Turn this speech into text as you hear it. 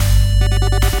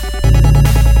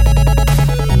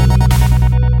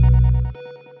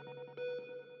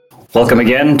Welcome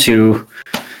again to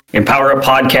Empower Up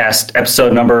Podcast,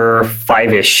 episode number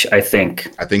 5-ish, I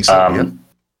think. I think so,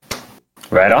 yeah.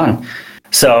 Right on.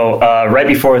 So right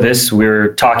before this, we were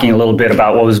talking a little bit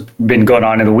about what has been going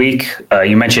on in the week.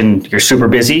 You mentioned you're super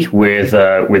busy with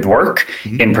work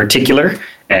in particular,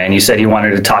 and you said you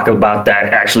wanted to talk about that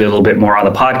actually a little bit more on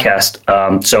the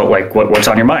podcast. So what's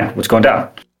on your mind? What's going down?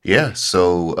 Yeah,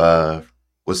 so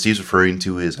what Steve's referring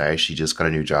to is I actually just got a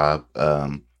new job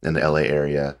in the LA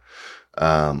area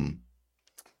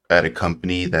at a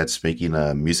company that's making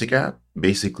a music app.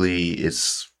 Basically,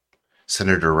 it's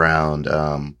centered around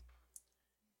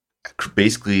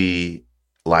basically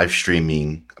live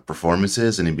streaming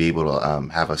performances and then be able to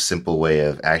have a simple way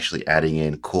of actually adding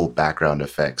in cool background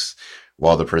effects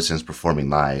while the person is performing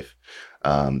live.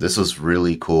 This was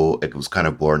really cool. It was kind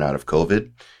of born out of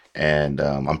COVID, and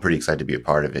I'm pretty excited to be a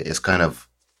part of it. It's kind of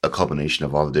a culmination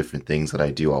of all the different things that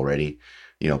I do already,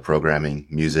 programming,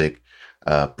 music,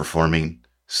 performing.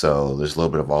 So there's a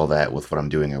little bit of all that with what I'm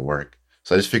doing at work.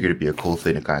 So I just figured it'd be a cool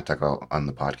thing to kind of talk about on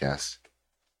the podcast.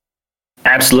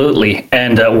 Absolutely.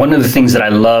 And one of the things that I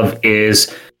love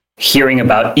is hearing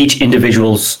about each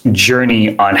individual's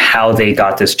journey on how they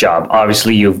got this job.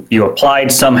 Obviously, you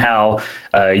applied somehow,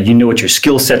 you knew what your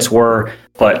skill sets were,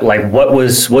 but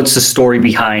what's the story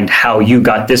behind how you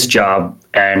got this job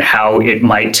and how it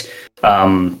might,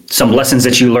 some lessons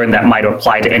that you learned that might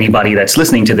apply to anybody that's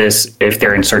listening to this if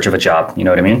they're in search of a job. You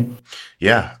know what I mean?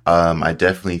 Yeah, I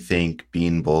definitely think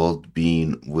being bold,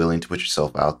 being willing to put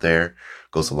yourself out there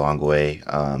goes a long way.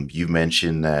 You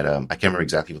mentioned that I can't remember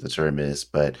exactly what the term is,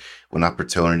 but when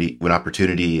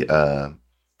opportunity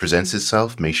presents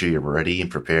itself, make sure you're ready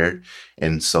and prepared.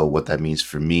 And so what that means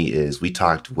for me is we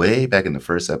talked way back in the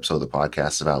first episode of the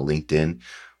podcast about LinkedIn.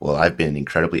 Well, I've been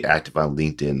incredibly active on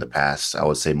LinkedIn the past, I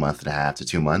would say, month and a half to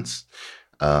 2 months.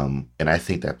 And I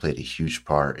think that played a huge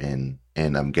part in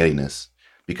getting this,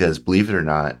 because believe it or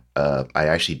not, I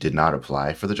actually did not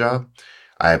apply for the job.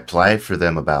 I applied for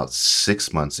them about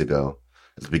 6 months ago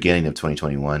at the beginning of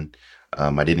 2021.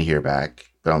 I didn't hear back,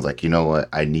 but I was like, you know what?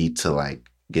 I need to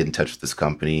get in touch with this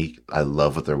company. I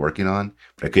love what they're working on,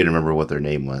 but I couldn't remember what their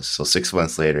name was. So 6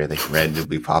 months later, they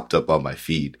randomly popped up on my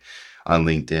feed on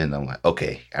LinkedIn. I'm like,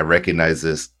 okay, I recognize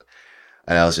this.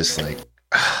 And I was just like,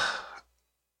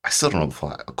 I still don't know if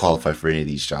I qualify for any of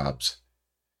these jobs.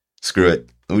 Screw it.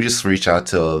 Let me just reach out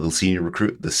to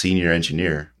the senior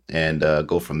engineer, and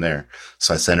go from there.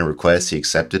 So I sent a request. He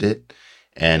accepted it.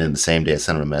 And in the same day, I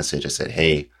sent him a message. I said,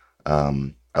 hey, I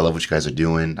love what you guys are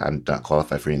doing. I'm not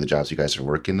qualified for any of the jobs you guys are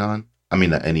working on. I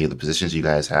mean, any of the positions you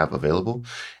guys have available.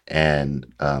 And,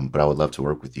 but I would love to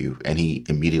work with you. And he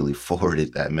immediately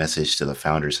forwarded that message to the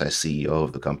founder/CEO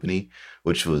of the company,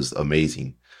 which was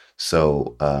amazing.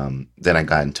 So then I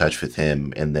got in touch with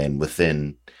him. And then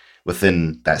within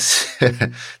that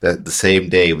the same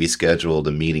day, we scheduled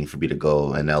a meeting for me to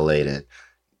go in LA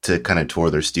to kind of tour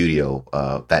their studio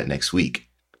that next week.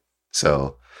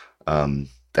 So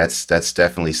that's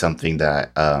definitely something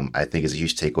that I think is a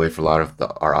huge takeaway for a lot of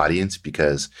our audience,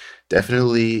 because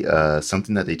definitely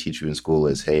something that they teach you in school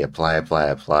is, hey,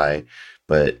 apply.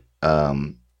 But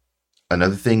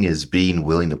another thing is being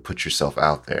willing to put yourself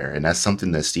out there. And that's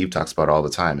something that Steve talks about all the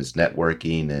time, is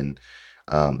networking. And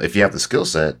if you have the skill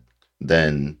set,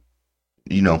 then,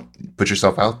 put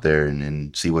yourself out there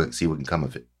and see what can come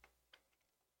of it.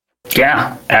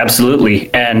 Yeah,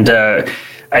 absolutely. And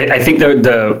I think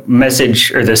the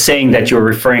message or the saying that you're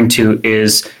referring to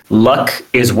is luck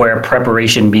is where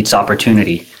preparation meets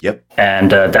opportunity. Yep.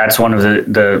 And that's one of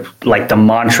the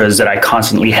mantras that I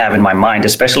constantly have in my mind,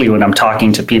 especially when I'm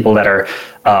talking to people that are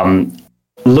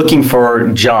looking for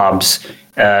jobs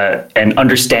and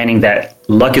understanding that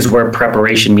luck is where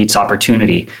preparation meets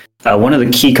opportunity. One of the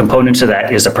key components of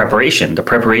that is the preparation. The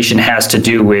preparation has to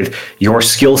do with your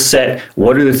skill set.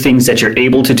 What are the things that you're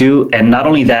able to do? And not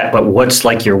only that, but what's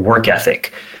your work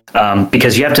ethic?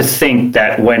 Because you have to think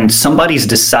that when somebody's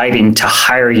deciding to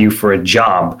hire you for a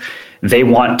job, they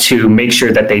want to make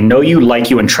sure that they know you,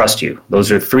 like you, and trust you.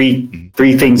 Those are three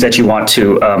things that you want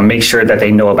to make sure that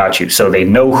they know about you. So they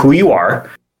know who you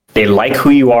are, they like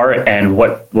who you are, and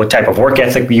what type of work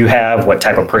ethic you have, what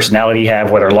type of personality you have,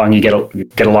 whether long you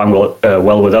get along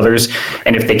well with others,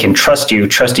 and if they can trust you.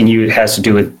 Trusting you has to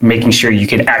do with making sure you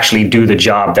can actually do the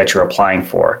job that you're applying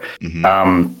for.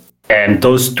 Mm-hmm. And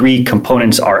those three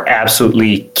components are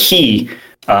absolutely key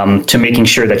to making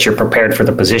sure that you're prepared for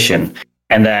the position.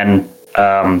 And then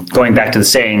going back to the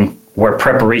saying, where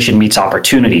preparation meets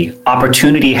opportunity.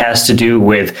 Opportunity has to do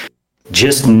with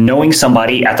just knowing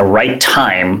somebody at the right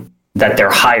time that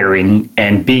they're hiring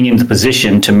and being in the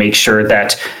position to make sure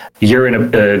that you're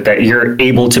that you're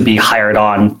able to be hired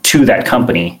on to that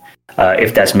company,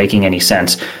 if that's making any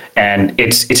sense. And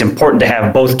it's important to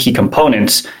have both key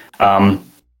components,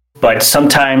 but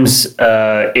sometimes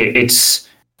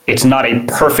it's not a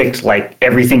perfect, like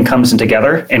everything comes in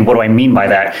together. And what do I mean by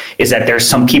that is that there's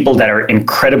some people that are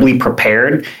incredibly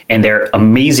prepared and they're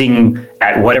amazing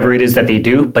at whatever it is that they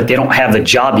do, but they don't have the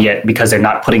job yet because they're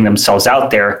not putting themselves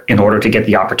out there in order to get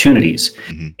the opportunities.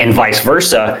 Mm-hmm. And vice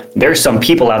versa. There's some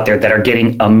people out there that are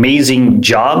getting amazing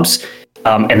jobs,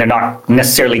 and they're not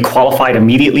necessarily qualified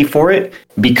immediately for it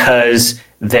because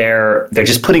they're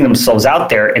just putting themselves out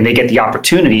there and they get the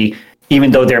opportunity even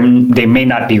though they may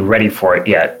not be ready for it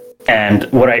yet. And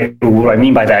what I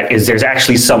mean by that is there's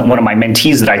actually one of my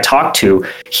mentees that I talked to,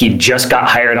 he just got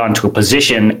hired onto a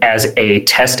position as a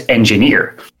test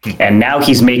engineer. And now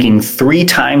he's making 3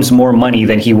 times more money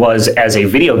than he was as a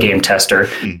video game tester.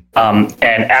 And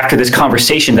after this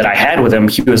conversation that I had with him,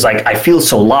 he was like, I feel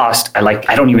so lost.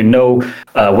 I don't even know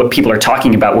what people are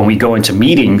talking about when we go into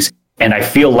meetings. And I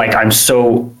feel like I'm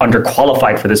so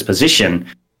underqualified for this position.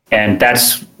 And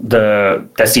that's the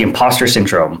imposter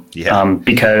syndrome,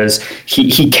 because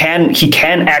he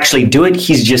can actually do it.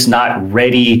 He's just not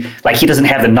ready. Like, he doesn't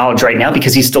have the knowledge right now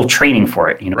because he's still training for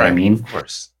it. You know what I mean? Of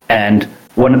course. And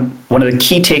one of the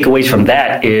key takeaways from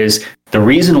that is the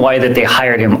reason why that they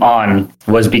hired him on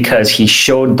was because he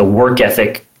showed the work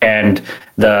ethic and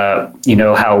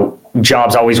how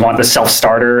jobs always want the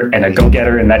self-starter and a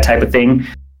go-getter and that type of thing.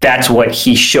 That's what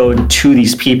he showed to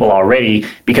these people already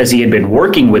because he had been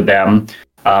working with them.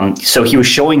 So he was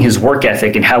showing his work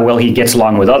ethic and how well he gets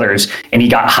along with others. And he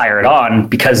got hired on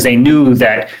because they knew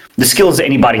that the skills that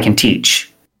anybody can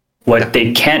teach. What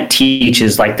they can't teach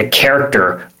is like the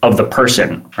character of the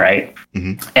person, right?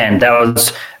 Mm-hmm. And that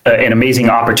was an amazing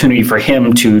opportunity for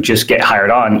him to just get hired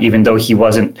on, even though he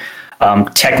wasn't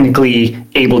technically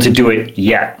able to do it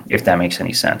yet, if that makes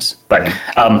any sense. But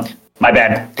my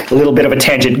bad. A little bit of a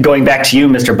tangent. Going back to you,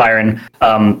 Mr. Byron,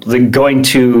 going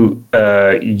to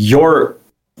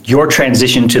your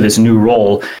transition to this new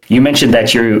role, you mentioned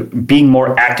that you're being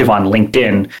more active on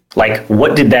LinkedIn. Like,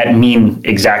 what did that mean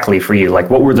exactly for you?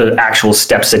 Like, what were the actual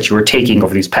steps that you were taking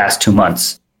over these past 2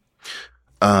 months?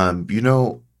 I've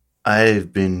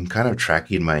been kind of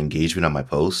tracking my engagement on my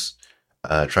posts,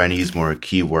 trying to use more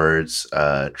keywords,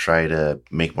 try to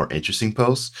make more interesting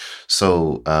posts.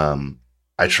 So,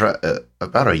 I try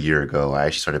about a year ago, I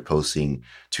actually started posting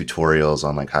tutorials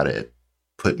on like how to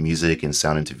put music and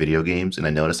sound into video games. And I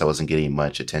noticed I wasn't getting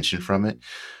much attention from it.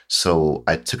 So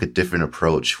I took a different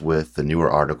approach with the newer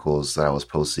articles that I was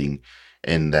posting,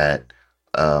 in that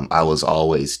I was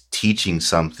always teaching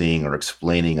something or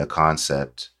explaining a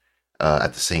concept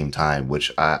at the same time,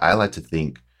 which I like to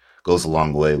think goes a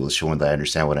long way with showing that I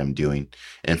understand what I'm doing.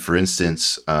 And for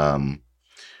instance,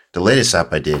 the latest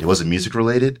app I did, it wasn't music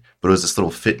related, but it was this little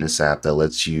fitness app that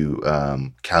lets you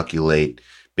calculate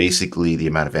basically the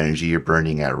amount of energy you're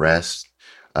burning at rest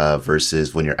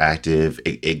versus when you're active.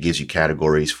 It gives you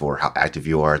categories for how active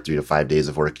you are, 3 to 5 days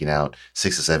of working out,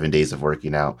 6 to 7 days of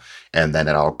working out. And then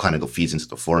it all kind of feeds into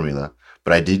the formula.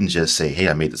 But I didn't just say, hey,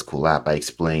 I made this cool app. I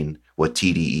explained what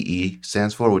TDEE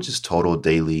stands for, which is total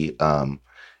daily energy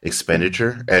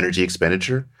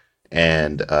expenditure,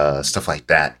 and stuff like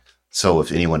that. So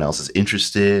if anyone else is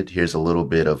interested, here's a little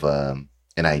bit of an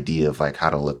idea of like how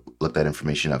to look that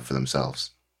information up for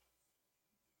themselves.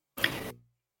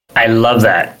 I love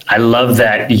that. I love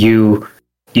that you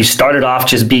started off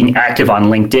just being active on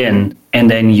LinkedIn,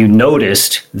 and then you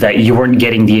noticed that you weren't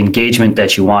getting the engagement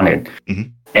that you wanted. Mm-hmm.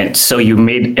 And so you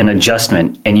made an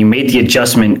adjustment, and you made the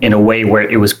adjustment in a way where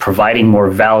it was providing more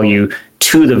value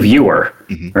to the viewer,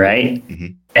 mm-hmm. right? Mm-hmm.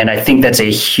 And I think that's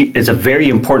it's a very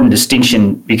important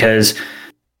distinction, because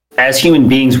as human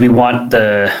beings, we want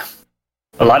a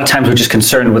lot of times we're just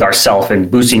concerned with ourselves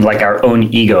and boosting like our own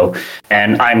ego.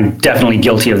 And I'm definitely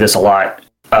guilty of this a lot.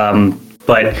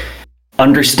 But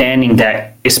understanding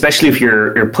that, especially if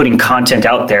you're putting content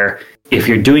out there, if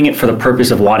you're doing it for the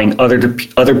purpose of wanting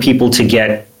other people to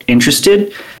get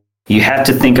interested, you have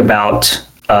to think about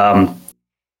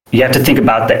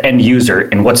the end user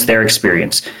and what's their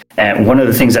experience. And one of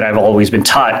the things that I've always been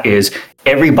taught is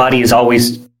everybody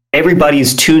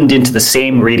is tuned into the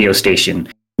same radio station,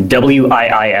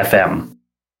 WIIFM.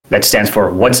 That stands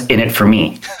for What's in It for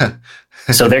Me.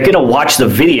 So they're going to watch the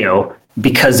video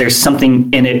because there's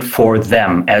something in it for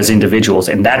them as individuals.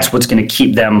 And that's what's going to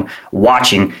keep them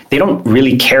watching. They don't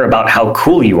really care about how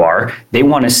cool you are. They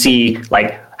want to see,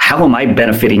 like, how am I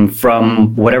benefiting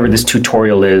from whatever this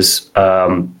tutorial is,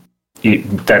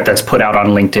 that's put out on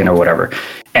LinkedIn or whatever.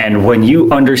 And when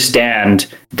you understand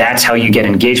that's how you get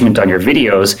engagement on your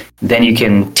videos, then you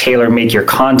can tailor make your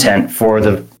content for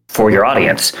your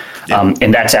audience. Yeah.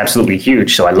 And that's absolutely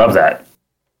huge. So I love that.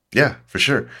 Yeah, for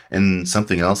sure. And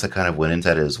something else that kind of went into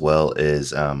that as well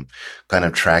is kind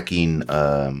of tracking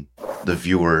the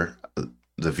viewer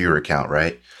count,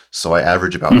 right? So I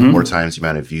average about 4 times the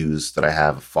amount of views that I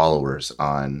have followers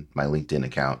on my LinkedIn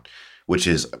account, which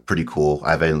is pretty cool.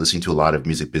 I've been listening to a lot of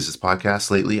music business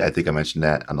podcasts lately. I think I mentioned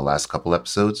that on the last couple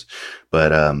episodes.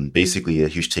 But basically, a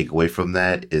huge takeaway from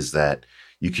that is that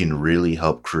you can really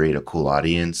help create a cool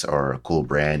audience or a cool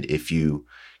brand if you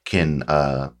can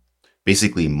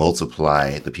basically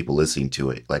multiply the people listening to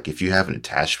it. Like if you have an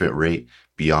attachment rate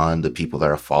beyond the people that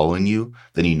are following you,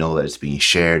 then you know that it's being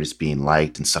shared, it's being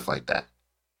liked, and stuff like that.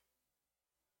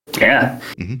 Yeah.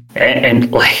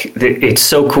 And like, it's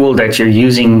so cool that you're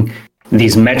using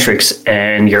these metrics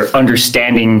and you're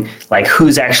understanding like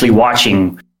who's actually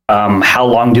watching, how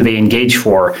long do they engage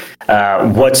for,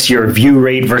 what's your view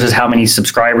rate versus how many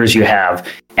subscribers you have.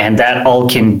 And that all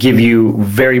can give you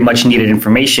very much needed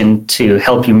information to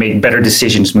help you make better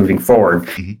decisions moving forward.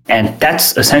 And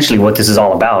that's essentially what this is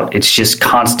all about. It's just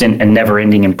constant and never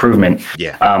ending improvement.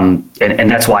 Yeah. And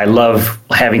that's why I love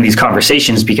having these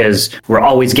conversations, because we're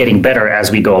always getting better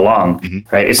as we go along,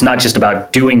 right? It's not just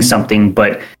about doing something,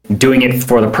 but doing it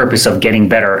for the purpose of getting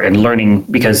better and learning,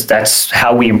 because that's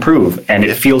how we improve. And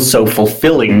it feels so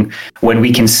fulfilling when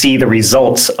we can see the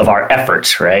results of our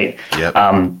efforts, right? Yep.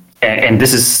 And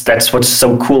that's what's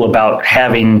so cool about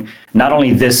having not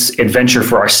only this adventure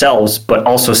for ourselves, but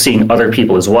also seeing other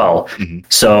people as well.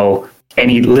 So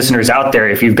any listeners out there,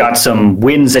 if you've got some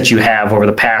wins that you have over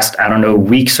the past, I don't know,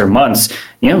 weeks or months,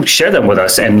 share them with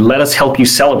us and let us help you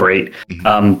celebrate,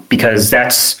 because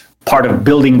that's part of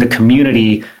building the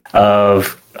community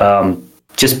of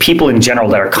just people in general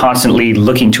that are constantly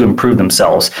looking to improve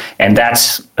themselves. And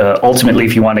that's ultimately,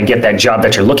 if you want to get that job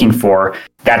that you're looking for,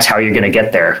 that's how you're going to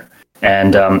get there.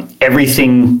 And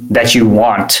everything that you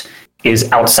want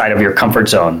is outside of your comfort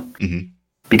zone.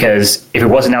 Because if it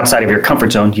wasn't outside of your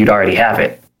comfort zone, you'd already have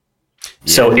it.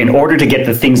 So in order to get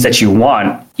the things that you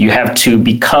want, you have to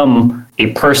become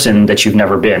a person that you've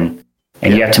never been.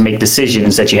 And you have to make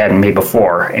decisions that you hadn't made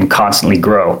before and constantly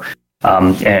grow.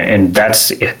 And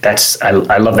that's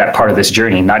I love that part of this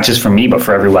journey, not just for me, but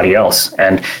for everybody else.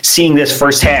 And seeing this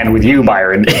firsthand with you,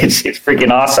 Byron, it's freaking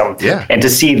awesome. Yeah. And to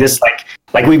see this,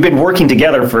 like we've been working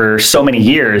together for so many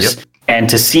years, and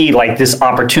to see like this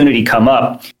opportunity come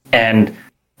up, and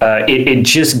it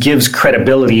just gives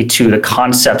credibility to the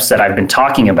concepts that I've been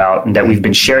talking about and that we've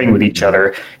been sharing with each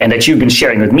other, and that you've been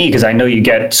sharing with me, because I know you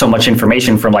get so much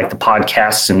information from like the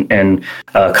podcasts and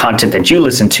content that you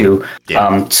listen to.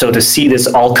 So to see this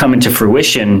all come into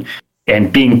fruition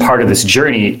and being part of this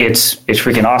journey, it's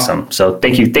freaking awesome. So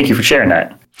thank you for sharing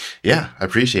that. Yeah, I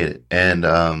appreciate it. And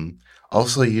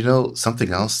also,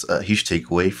 something else, a huge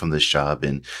takeaway from this job,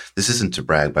 and this isn't to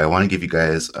brag, but I want to give you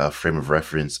guys a frame of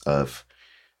reference of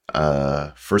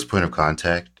first point of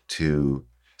contact to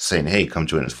saying, hey, come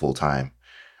join us full time,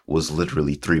 was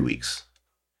literally 3 weeks.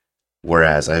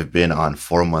 Whereas I've been on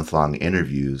 4-month-long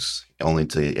interviews only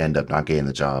to end up not getting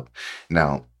the job.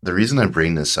 Now, the reason I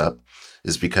bring this up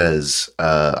is because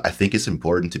I think it's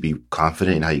important to be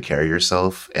confident in how you carry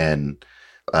yourself. And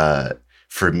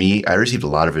for me, I received a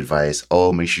lot of advice.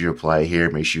 Oh, make sure you apply here,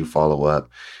 make sure you follow up.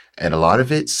 And a lot of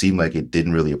it seemed like it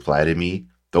didn't really apply to me.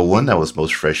 The one that was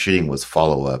most frustrating was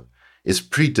follow up. It's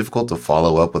pretty difficult to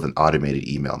follow up with an automated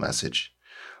email message.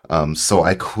 So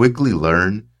I quickly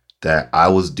learned that I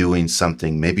was doing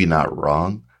something maybe not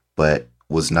wrong, but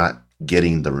was not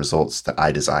getting the results that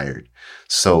I desired.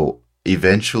 So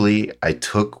eventually I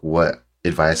took what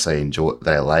advice I enjoyed,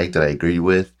 that I liked, that I agreed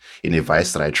with, and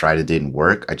advice that I tried it didn't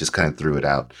work. I just kind of threw it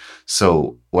out.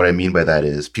 So what I mean by that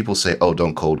is people say, oh,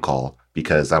 don't cold call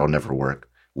because that'll never work.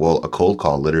 Well, a cold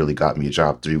call literally got me a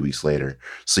job 3 weeks later.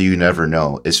 So you never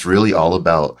know. It's really all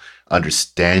about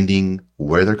understanding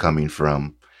where they're coming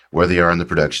from, where they are in the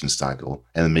production cycle,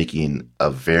 and making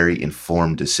a very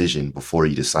informed decision before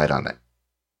you decide on that.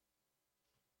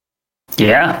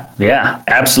 Yeah,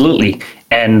 absolutely.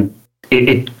 And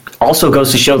it also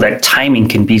goes to show that timing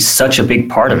can be such a big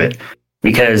part of it.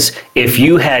 Because if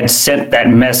you had sent that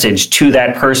message to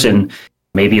that person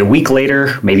maybe a week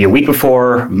later, maybe a week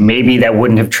before, maybe that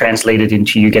wouldn't have translated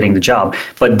into you getting the job.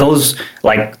 But those,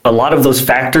 like a lot of those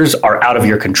factors are out of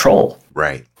your control.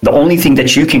 Right. The only thing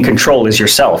that you can control is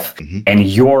yourself and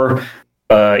your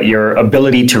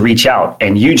ability to reach out.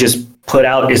 And you just put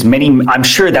out as many, I'm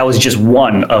sure that was just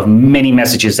one of many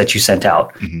messages that you sent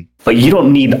out. But you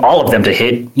don't need all of them to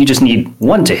hit. You just need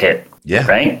one to hit. Yeah,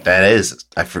 right? that is.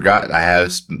 I forgot. I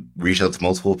have reached out to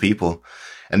multiple people.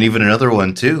 And even another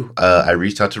one too. I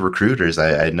reached out to recruiters.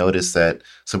 I noticed that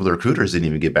some of the recruiters didn't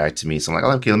even get back to me. So I'm like,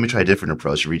 oh, okay, let me try a different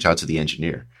approach and reach out to the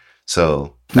engineer.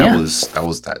 So Yeah.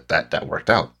 that worked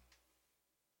out.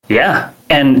 Yeah.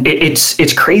 And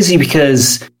it's crazy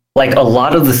because like a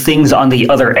lot of the things on the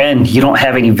other end, you don't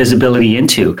have any visibility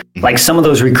into. Like some of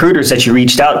those recruiters that you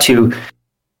reached out to,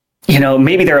 you know,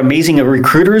 maybe they're amazing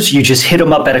recruiters. You just hit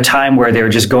them up at a time where they're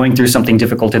just going through something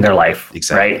difficult in their life,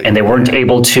 Exactly. right? And they weren't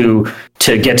able to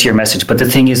get to your message. But the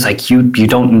thing is, like, you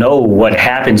don't know what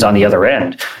happens on the other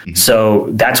end. So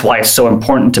that's why it's so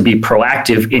important to be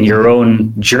proactive in your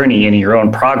own journey and in your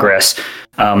own progress,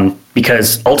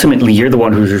 because ultimately you're the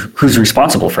one who's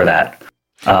responsible for that.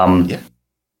 Yeah.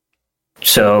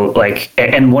 So like,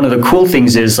 and one of the cool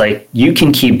things is like, you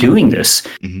can keep doing this.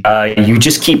 You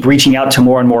just keep reaching out to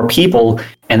more and more people.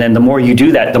 And then the more you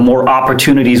do that, the more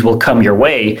opportunities will come your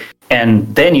way.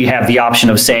 And then you have the option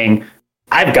of saying,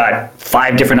 I've got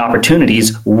 5 different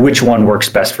opportunities. Which one works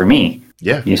best for me?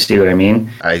 Yeah. You see what I mean?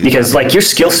 Because like your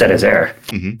skill set is there.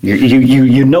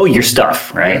 You know your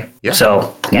stuff, right? Yeah.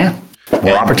 So yeah,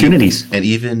 more opportunities. And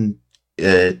even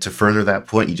to further that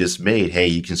point you just made, hey,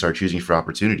 you can start choosing for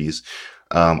opportunities.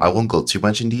 I won't go too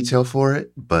much in detail for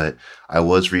it, but I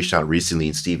was reached out recently,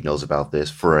 and Steve knows about this,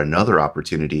 for another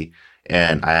opportunity.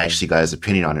 And I actually got his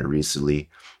opinion on it recently.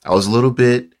 I was a little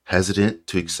bit hesitant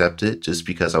to accept it just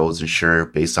because I wasn't sure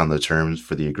based on the terms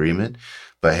for the agreement.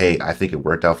 But hey, I think it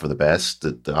worked out for the best.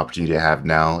 The opportunity I have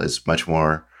now is much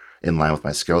more in line with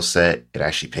my skill set. It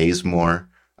actually pays more.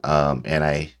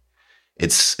 And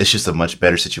it's just a much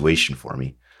better situation for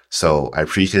me. So I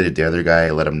appreciated the other guy.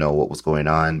 I let him know what was going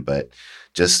on, but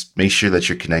just make sure that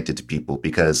you're connected to people,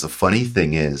 because the funny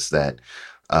thing is that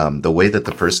the way that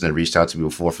the person that reached out to me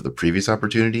before for the previous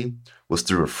opportunity was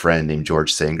through a friend named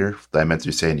George Sanger that I met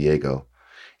through San Diego.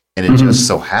 And it just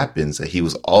so happens that he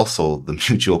was also the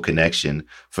mutual connection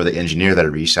for the engineer that I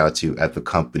reached out to at the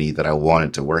company that I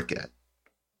wanted to work at.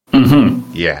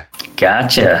 Yeah.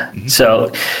 Gotcha.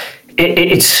 So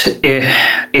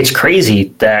it's crazy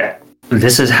that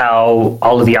this is how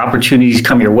all of the opportunities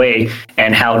come your way,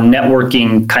 and how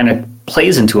networking kind of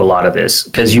plays into a lot of this,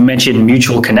 because you mentioned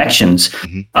mutual connections.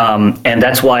 And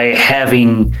that's why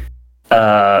having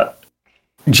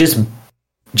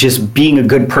just being a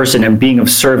good person and being of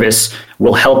service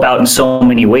will help out in so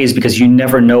many ways, because you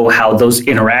never know how those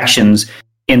interactions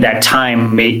in that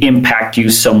time may impact you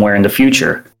somewhere in the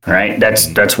future. Right.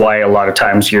 That's why a lot of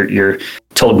times you're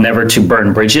told never to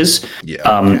burn bridges.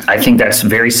 I think that's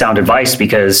very sound advice,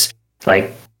 because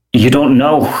like you don't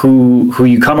know who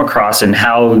you come across and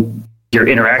how your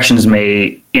interactions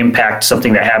may impact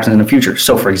something that happens in the future.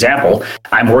 So for example,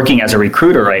 I'm working as a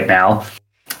recruiter right now,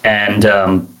 and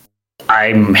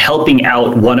I'm helping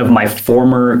out one of my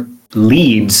former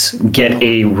leads get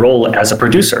a role as a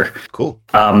producer. Cool.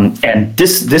 And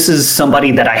this is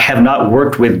somebody that I have not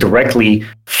worked with directly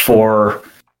for,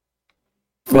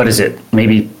 what is it,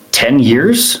 maybe 10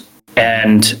 years?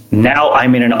 And now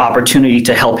I'm in an opportunity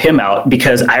to help him out,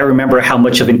 because I remember how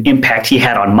much of an impact he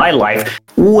had on my life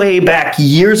way back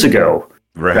years ago.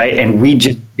 Right. And we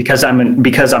just, because I'm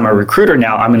a recruiter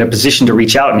now, I'm in a position to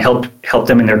reach out and help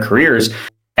them in their careers.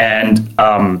 And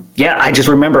I just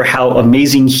remember how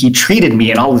amazing he treated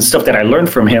me and all the stuff that I learned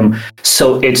from him.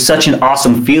 So it's such an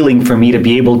awesome feeling for me to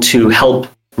be able to help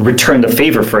return the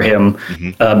favor for him,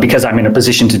 because I'm in a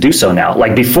position to do so now.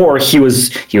 Like before, he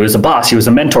was a boss, he was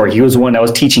a mentor, he was the one that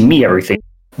was teaching me everything.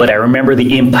 But I remember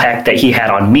the impact that he had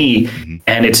on me,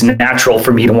 and it's natural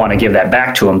for me to want to give that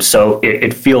back to him. So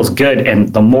it feels good.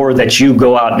 And the more that you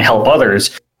go out and help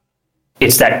others,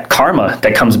 it's that karma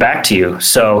that comes back to you.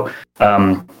 So,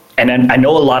 and then I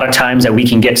know a lot of times that we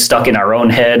can get stuck in our own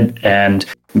head and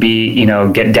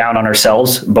get down on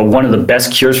ourselves. But one of the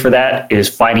best cures for that is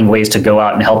finding ways to go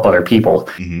out and help other people,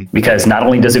 because not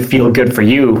only does it feel good for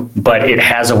you, but it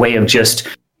has a way of just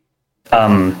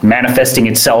manifesting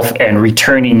itself and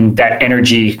returning that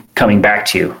energy coming back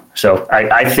to you. So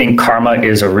I think karma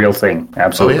is a real thing.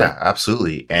 Absolutely. Oh yeah,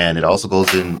 absolutely. And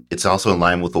it's also in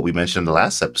line with what we mentioned in the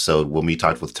last episode when we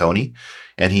talked with Tony,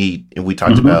 and we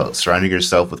talked about surrounding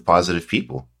yourself with positive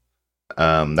people.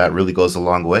 That really goes a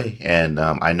long way. And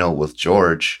I know with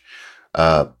George,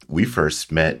 we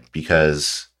first met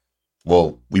because,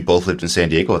 we both lived in San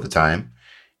Diego at the time,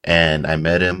 and I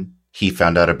met him. He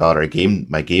found out about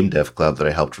my game dev club that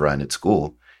I helped run at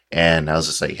school. And I was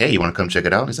just like, hey, you want to come check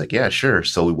it out? And he's like, yeah, sure.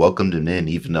 So we welcomed him in,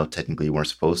 even though technically we weren't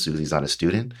supposed to, he's not a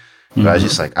student. But I was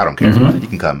just like, I don't care. You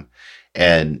can come.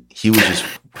 And he was just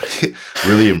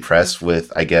really impressed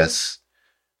with, I guess,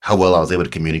 how well I was able to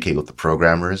communicate with the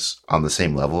programmers on the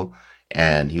same level.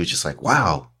 And he was just like,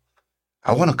 wow,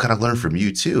 I want to kind of learn from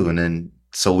you too. And then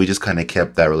so we just kind of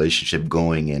kept that relationship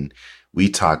going, and we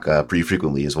talk pretty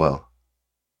frequently as well.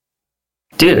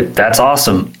 Dude, that's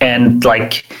awesome. And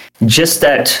like just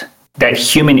that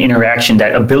human interaction,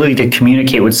 that ability to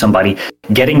communicate with somebody,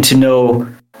 getting to know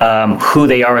who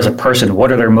they are as a person,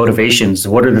 what are their motivations,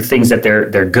 what are the things that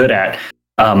they're good at.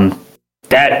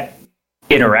 That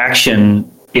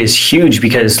interaction is huge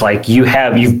because like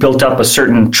you've built up a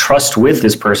certain trust with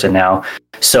this person now.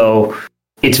 So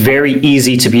it's very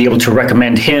easy to be able to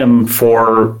recommend him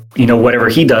for, whatever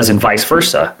he does and vice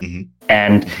versa. Mm-hmm.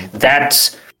 And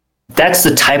that's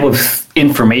the type of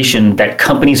information that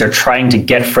companies are trying to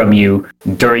get from you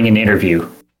during an interview,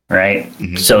 right?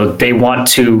 Mm-hmm. So they want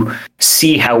to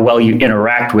see how well you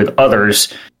interact with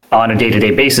others on a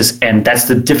day-to-day basis. And that's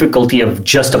the difficulty of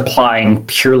just applying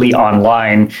purely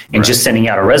online and just sending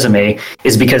out a resume,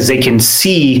 is because they can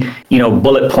see,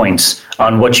 bullet points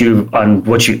on what your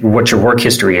work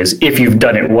history is, if you've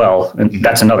done it well. And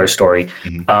that's another story.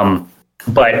 Mm-hmm.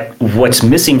 But what's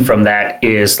missing from that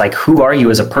is like, who are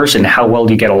you as a person? How well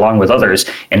do you get along with others?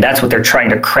 And that's what they're trying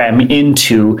to cram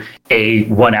into a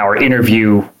 1-hour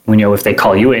interview, if they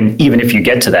call you in, even if you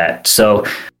get to that. So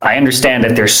I understand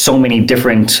that there's so many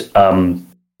different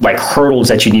hurdles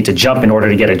that you need to jump in order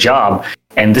to get a job.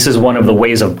 And this is one of the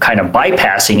ways of kind of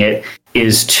bypassing it,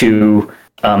 is to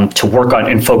work on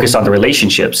and focus on the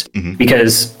relationships. Mm-hmm.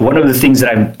 Because one of the things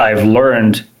that I've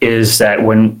learned is that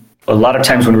a lot of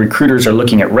times when recruiters are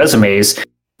looking at resumes,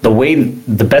 the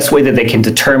best way that they can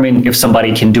determine if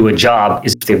somebody can do a job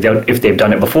is if they've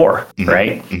done it before, mm-hmm.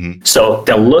 right? Mm-hmm. So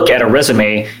they'll look at a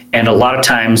resume, and a lot of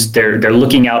times they're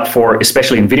looking out for,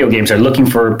 especially in video games, they're looking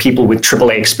for people with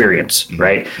AAA experience, mm-hmm.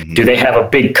 right? Mm-hmm. Do they have a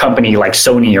big company like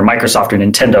Sony or Microsoft or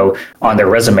Nintendo on their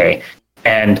resume?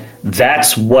 And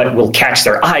that's what will catch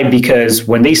their eye, because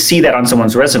when they see that on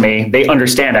someone's resume, they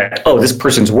understand that, oh, this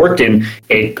person's worked in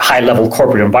a high-level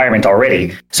corporate environment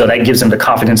already. So that gives them the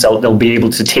confidence that they'll be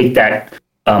able to take that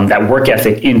work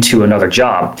ethic into another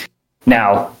job.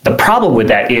 Now, the problem with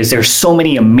that is there's so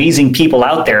many amazing people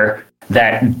out there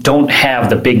that don't have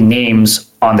the big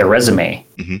names on their resume.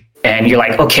 Mm-hmm. And you're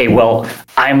like, okay, well,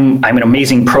 I'm an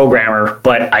amazing programmer,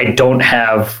 but I don't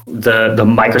have the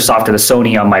Microsoft or the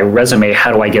Sony on my resume.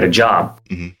 How do I get a job?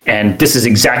 Mm-hmm. And this is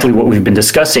exactly what we've been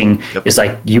discussing. Yep. Is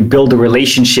like, you build the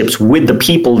relationships with the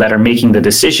people that are making the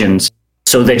decisions,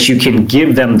 so that you can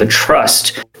give them the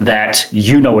trust that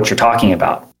you know what you're talking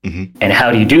about. Mm-hmm. And how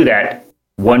do you do that?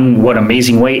 One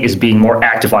amazing way is being more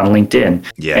active on LinkedIn.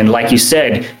 Yeah. And like you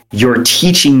said, you're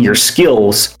teaching your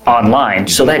skills online. Mm-hmm.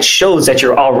 So that shows that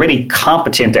you're already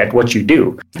competent at what you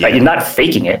do. Yeah. Right? You're not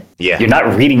faking it. Yeah. You're not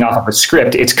reading off of a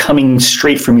script. It's coming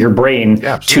straight from your brain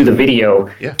to the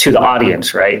video, to the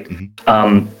audience, right?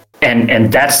 Mm-hmm.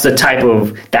 And that's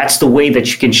that's the way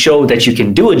that you can show that you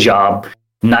can do a job,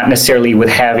 not necessarily with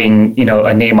having,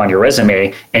 a name on your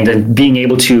resume, and then being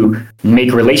able to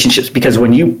make relationships. Because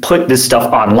when you put this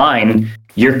stuff online,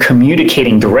 you're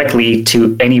communicating directly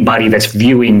to anybody that's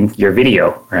viewing your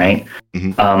video, right?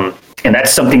 Mm-hmm. And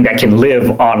that's something that can live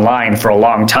online for a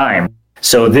long time.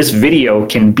 So this video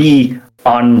can be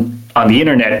on the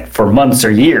internet for months or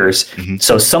years. Mm-hmm.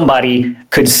 So somebody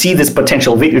could see this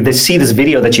potential see this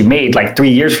video that you made like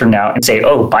 3 years from now and say,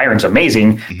 oh, Byron's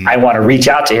amazing. Mm-hmm. I want to reach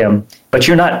out to him. But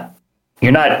you're not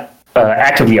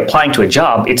actively applying to a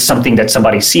job. It's something that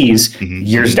somebody sees mm-hmm.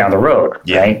 years down the road,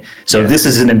 right? So this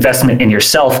is an investment in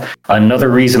yourself. Another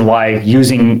reason why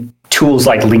using tools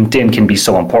like LinkedIn can be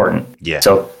so important. Yeah.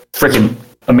 So freaking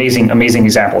amazing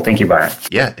example. Thank you, Byron.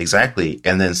 Yeah, exactly.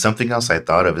 And then something else I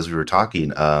thought of as we were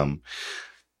talking, an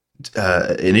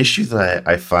issue that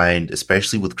I find,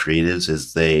 especially with creatives,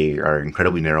 is they are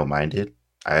incredibly narrow-minded.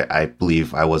 I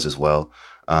believe I was as well.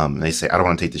 They say, I don't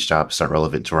want to take this job. It's not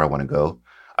relevant to where I want to go.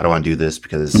 I don't want to do this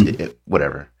because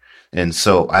whatever. And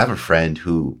so I have a friend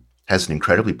who has an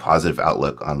incredibly positive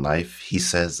outlook on life. He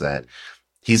says that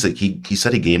he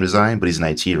studied game design, but he's in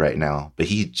IT right now. But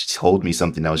he told me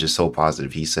something that was just so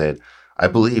positive. He said, I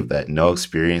believe that no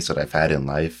experience that I've had in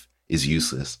life is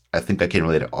useless. I think I can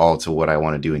relate it all to what I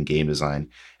want to do in game design,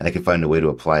 and I can find a way to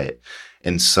apply it.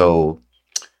 And so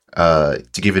to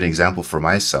give an example for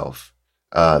myself,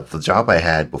 the job I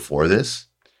had before this,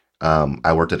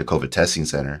 I worked at a COVID testing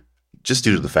center, just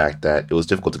due to the fact that it was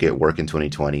difficult to get work in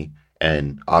 2020.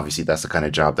 And obviously that's the kind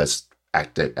of job that's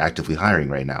actively hiring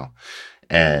right now.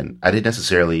 And I didn't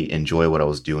necessarily enjoy what I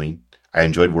was doing. I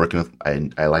enjoyed working with,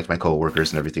 I liked my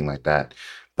coworkers and everything like that.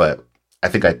 But I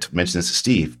think I mentioned this to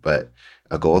Steve, but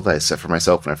a goal that I set for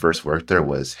myself when I first worked there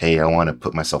was, hey, I want to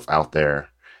put myself out there,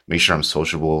 make sure I'm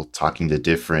sociable, talking to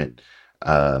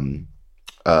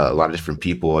a lot of different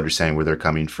people, understanding where they're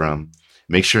coming from,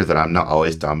 make sure that I'm not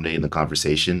always dominating the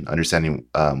conversation, understanding,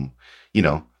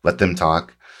 let them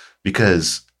talk,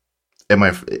 because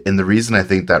and the reason I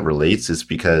think that relates is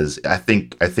because I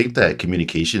think that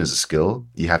communication is a skill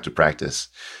you have to practice.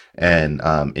 And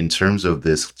in terms of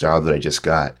this job that I just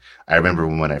got, I remember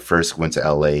when I first went to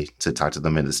LA to talk to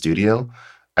them in the studio,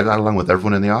 I got along with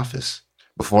everyone in the office.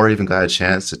 Before I even got a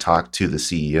chance to talk to the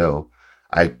CEO,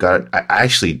 I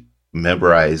actually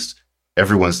memorized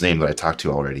everyone's name that I talked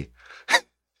to already.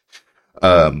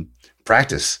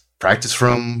 Practice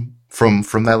from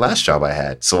that last job I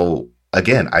had. So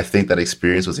again, I think that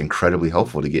experience was incredibly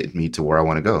helpful to get me to where I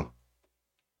want to go.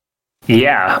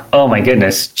 Yeah. Oh my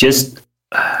goodness.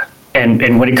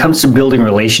 And when it comes to building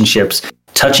relationships,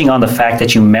 touching on the fact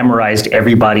that you memorized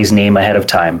everybody's name ahead of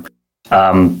time.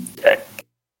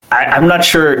 I'm not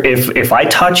sure if I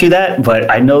taught you that, but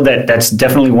I know that that's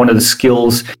definitely one of the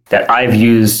skills that I've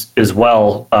used as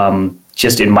well,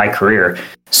 just in my career.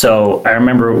 So I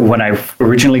remember when I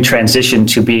originally transitioned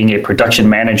to being a production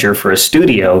manager for a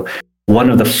studio, one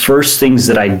of the first things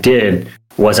that I did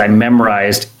was I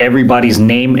memorized everybody's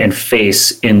name and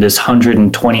face in this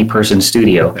 120 person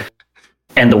studio.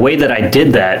 And the way that I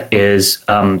did that is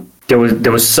there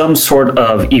was some sort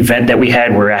of event that we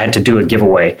had where I had to do a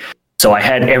giveaway. So I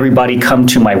had everybody come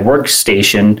to my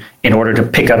workstation in order to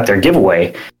pick up their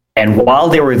giveaway. And while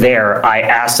they were there, I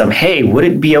asked them, hey, would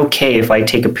it be okay if I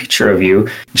take a picture of you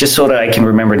just so that I can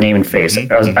remember name and face?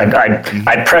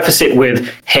 I'd preface it with,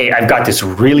 hey, I've got this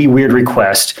really weird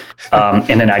request.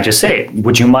 And then I just say,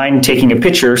 would you mind taking a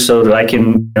picture so that I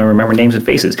can remember names and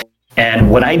faces? And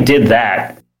when I did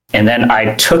that, and then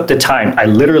I took the time, I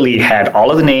literally had all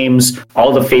of the names, all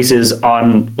of the faces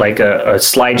on like a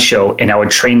slideshow, and I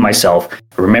would train myself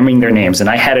remembering their names. And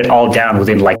I had it all down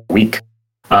within like a week.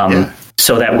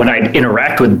 So that when I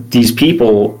interact with these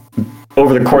people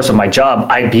over the course of my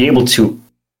job, I'd be able to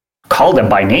call them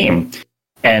by name.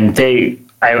 And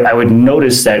I would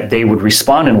notice that they would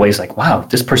respond in ways like, wow,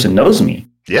 this person knows me.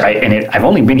 Yeah. Right? And I've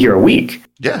only been here a week.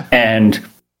 Yeah. And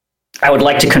I would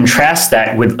like to contrast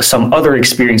that with some other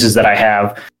experiences that I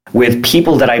have with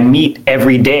people that I meet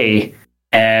every day.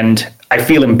 And I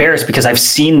feel embarrassed because I've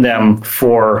seen them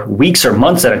for weeks or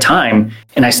months at a time,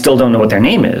 and I still don't know what their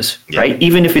name is, right?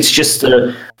 Even if it's just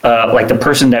like the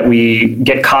person that we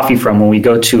get coffee from when we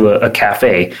go to a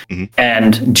cafe,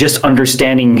 and just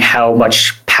understanding how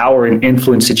much power and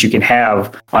influence that you can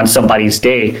have on somebody's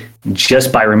day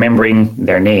just by remembering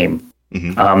their name.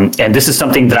 And this is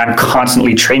something that I'm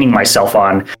constantly training myself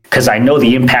on because I know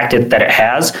the impact that it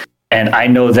has, and I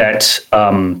know that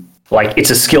like it's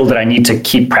a skill that I need to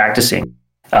keep practicing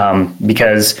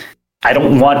because I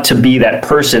don't want to be that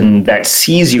person that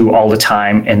sees you all the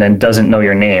time and then doesn't know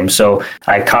your name. So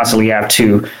I constantly have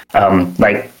to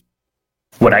like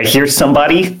when I hear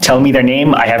somebody tell me their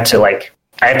name, I have to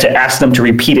ask them to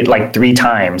repeat it like 3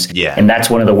 times. Yeah. And that's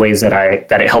one of the ways that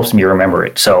it helps me remember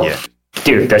it. So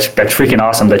dude, that's freaking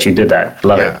awesome that you did that.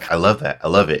 Love it. I love that. I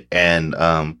love it. And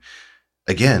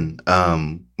again,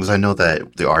 because I know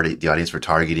that the audience we're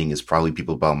targeting is probably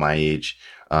people about my age,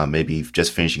 maybe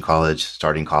just finishing college,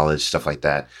 starting college, stuff like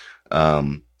that.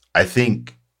 I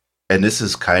think, and this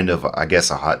is kind of, I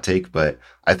guess, a hot take, but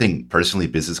I think personally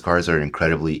business cards are an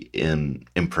incredibly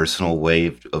impersonal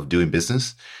way of doing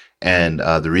business. And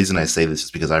the reason I say this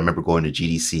is because I remember going to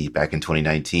GDC back in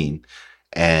 2019,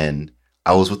 and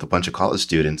I was with a bunch of college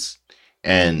students,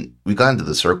 and we got into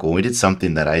the circle, and we did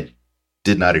something that I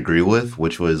did not agree with,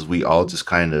 which was we all just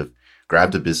kind of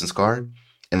grabbed a business card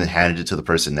and then handed it to the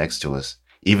person next to us,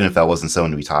 even if that wasn't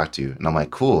someone we talked to. And I'm like,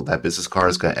 cool, that business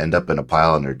card is going to end up in a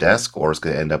pile on their desk, or it's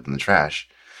going to end up in the trash.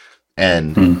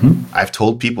 And I've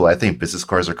told people I think business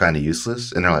cards are kind of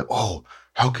useless. And they're like, oh,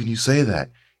 how can you say that?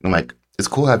 And I'm like, it's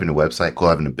cool having a website, cool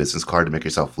having a business card to make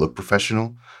yourself look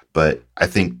professional. But I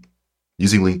think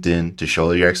using LinkedIn to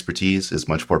show your expertise is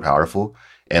much more powerful.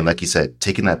 And like you said,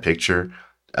 taking that picture,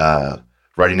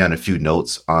 writing down a few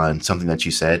notes on something that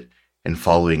you said and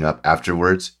following up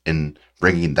afterwards and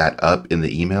bringing that up in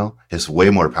the email is way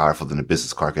more powerful than a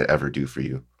business card could ever do for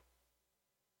you.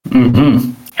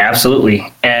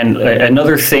 Absolutely. And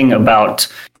another thing about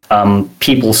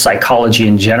people's psychology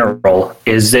in general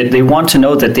is that they want to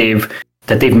know that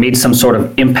they've made some sort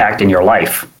of impact in your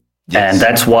life. Yes. And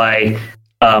that's why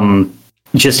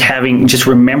just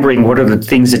remembering what are the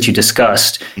things that you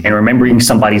discussed and remembering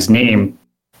somebody's name,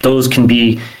 those can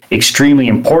be extremely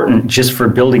important just for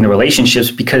building the relationships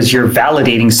because you're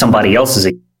validating somebody else's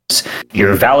experience.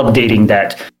 You're validating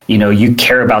that, you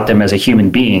care about them as a human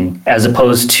being, as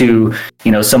opposed to,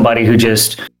 somebody who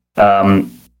just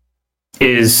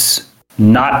is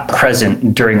not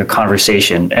present during a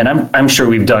conversation. And I'm sure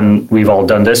we've all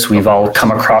done this. We've all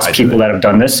come across people that have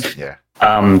done this. Yeah.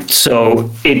 So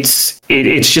it's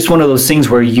just one of those things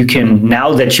where you can,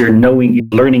 now that you're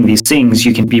learning these things,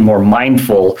 you can be more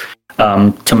mindful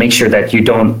to make sure that you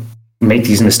don't make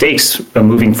these mistakes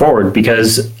moving forward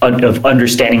because of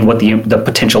understanding what the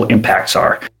potential impacts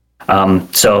are.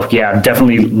 So yeah,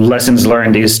 definitely lessons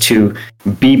learned is to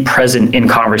be present in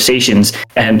conversations.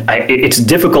 And it's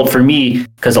difficult for me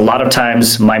because a lot of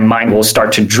times my mind will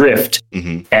start to drift,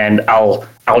 and I'll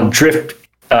drift,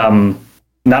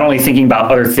 not only thinking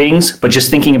about other things, but just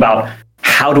thinking about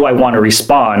how do I want to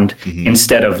respond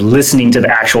instead of listening to the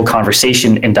actual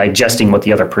conversation and digesting what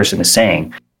the other person is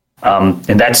saying.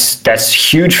 And that's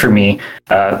huge for me,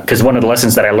 because one of the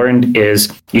lessons that I learned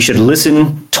is you should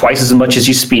listen twice as much as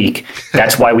you speak.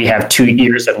 That's why we have 2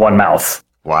 ears and 1 mouth.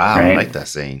 Wow, right? I like that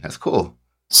saying. That's cool.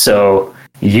 So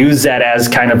use that as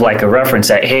kind of like a reference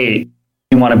that, hey,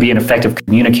 you want to be an effective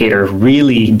communicator,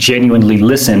 really genuinely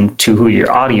listen to who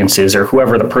your audience is or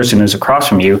whoever the person is across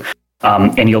from you,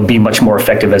 and you'll be much more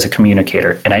effective as a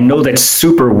communicator. And I know that's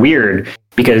super weird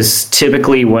because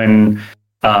typically when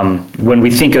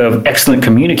we think of excellent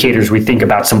communicators, we think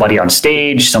about somebody on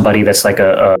stage, somebody that's like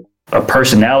a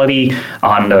personality,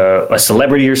 on a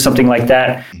celebrity or something like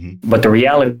that. But the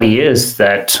reality is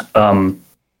that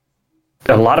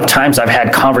a lot of times I've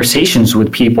had conversations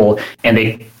with people and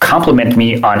they compliment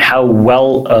me on how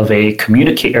well of a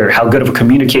communicator, how good of a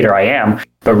communicator I am.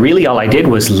 But really all I did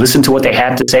was listen to what they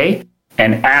had to say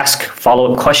and ask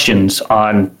follow-up questions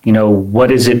on,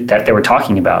 what is it that they were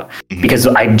talking about? Because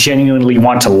I genuinely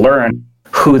want to learn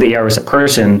who they are as a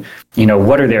person,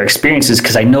 what are their experiences?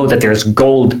 Because I know that there's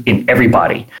gold in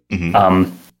everybody,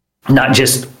 not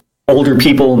just older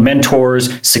people,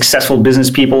 mentors, successful business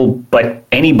people, but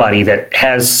anybody that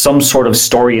has some sort of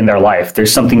story in their life.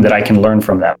 There's something that I can learn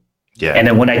from them. Yeah. And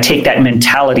then when I take that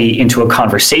mentality into a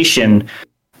conversation,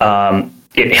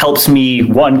 it helps me,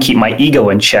 1, keep my ego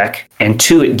in check, and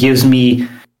 2, it gives me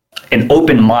an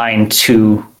open mind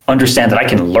to understand that I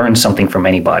can learn something from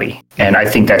anybody. And I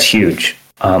think that's huge.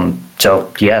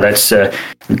 So yeah, that's a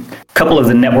couple of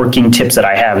the networking tips that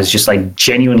I have is just like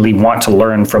genuinely want to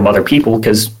learn from other people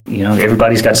because,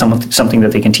 everybody's got something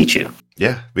that they can teach you.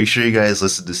 Yeah. Make sure you guys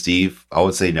listen to Steve. I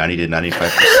would say 90 to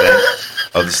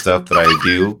 95% of the stuff that I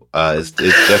do is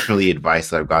definitely advice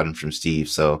that I've gotten from Steve.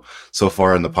 So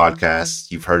far in the podcast,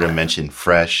 you've heard him mention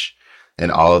Fresh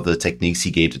and all of the techniques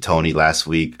he gave to Tony last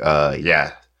week.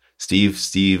 Yeah,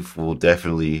 Steve will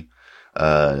definitely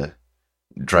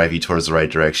drive you towards the right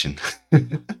direction.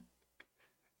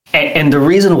 And the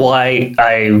reason why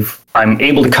I'm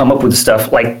able to come up with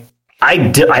stuff like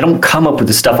I don't come up with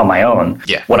the stuff on my own.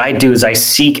 Yeah. What I do is I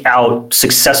seek out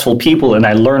successful people and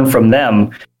I learn from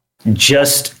them,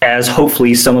 just as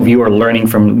hopefully some of you are learning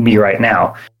from me right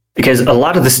now. Because a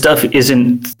lot of the stuff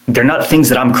they're not things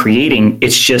that I'm creating.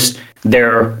 It's just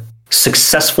they're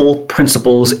successful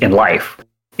principles in life.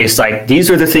 It's like, these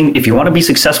are the things, if you want to be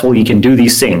successful, you can do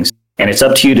these things. And it's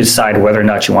up to you to decide whether or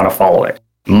not you want to follow it.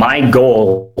 My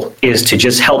goal is to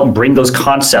just help bring those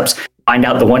concepts, find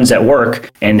out the ones that work,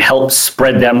 and help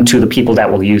spread them to the people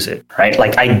that will use it, right?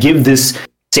 Like I give this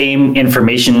same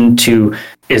information to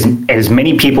as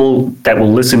many people that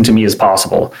will listen to me as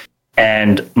possible.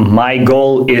 And my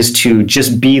goal is to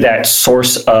just be that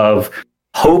source of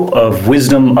hope, of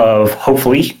wisdom, of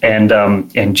hopefully,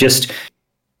 and just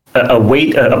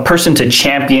a person to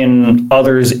champion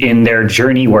others in their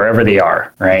journey wherever they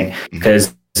are, right?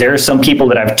 Because there are some people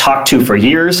that I've talked to for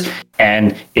years,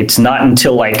 and it's not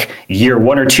until like year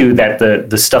 1 or 2 that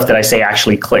the stuff that I say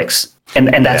actually clicks.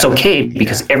 And that's okay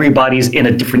because everybody's in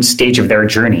a different stage of their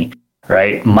journey,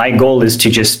 right? My goal is to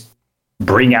just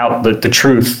bring out the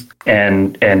truth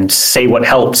and say what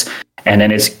helps. And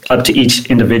then it's up to each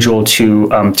individual to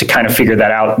kind of figure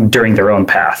that out during their own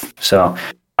path. So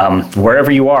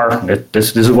wherever you are,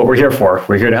 this is what we're here for.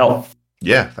 We're here to help.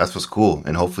 Yeah, that's what's cool.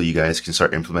 And hopefully you guys can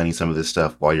start implementing some of this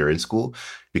stuff while you're in school,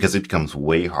 because it becomes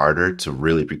way harder to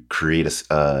really create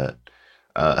a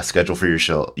schedule for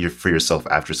yourself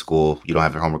after school. You don't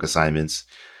have your homework assignments.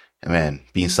 And man,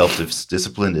 being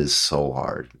self-disciplined is so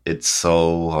hard. It's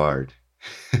so hard.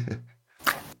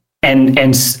 And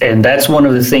that's one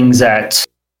of the things that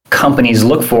companies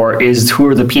look for is who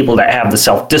are the people that have the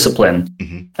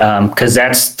self-discipline, because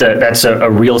that's a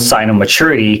real sign of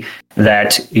maturity,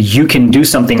 that you can do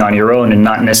something on your own and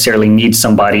not necessarily need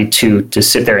somebody to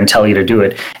sit there and tell you to do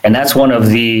it. And that's one of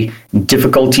the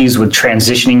difficulties with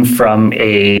transitioning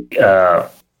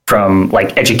from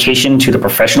like education to the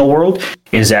professional world,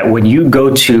 is that when you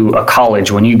go to a college,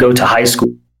 when you go to high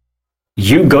school,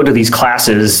 you go to these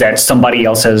classes that somebody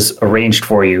else has arranged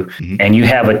for you, and you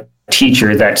have a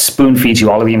teacher that spoon feeds you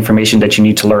all of the information that you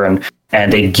need to learn,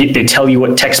 and they tell you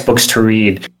what textbooks to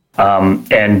read,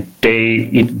 and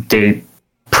they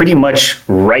pretty much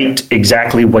write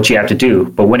exactly what you have to do.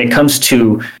 But when it comes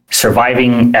to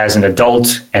surviving as an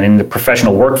adult and in the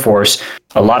professional workforce,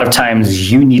 a lot of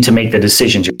times you need to make the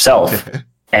decisions yourself.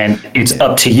 And it's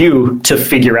up to you to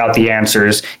figure out the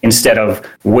answers instead of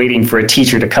waiting for a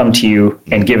teacher to come to you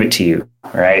and give it to you,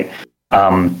 right?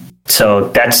 So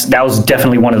that was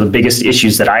definitely one of the biggest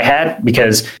issues that I had,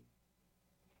 because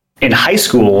in high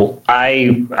school,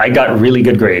 I got really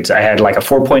good grades. I had like a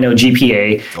 4.0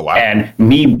 GPA. Oh, wow. And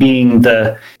me being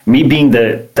the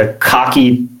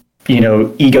cocky,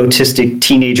 egotistic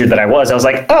teenager that I was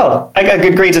like, oh, I got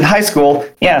good grades in high school.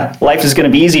 Yeah, life is going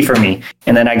to be easy for me.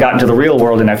 And then I got into the real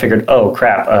world and I figured, oh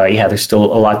crap, there's still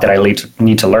a lot that I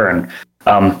need to learn.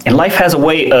 And life has a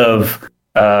way of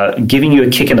giving you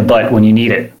a kick in the butt when you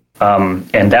need it.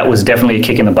 And that was definitely a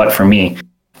kick in the butt for me.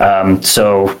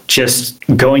 So just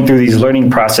going through these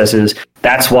learning processes,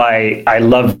 that's why I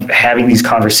love having these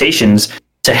conversations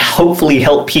to hopefully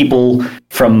help people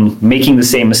from making the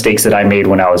same mistakes that I made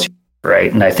when I was young,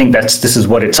 right? And I think this is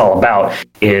what it's all about,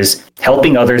 is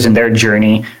helping others in their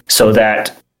journey so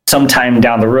that sometime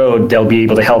down the road, they'll be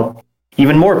able to help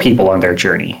even more people on their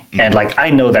journey. And like, I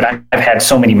know that I've had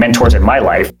so many mentors in my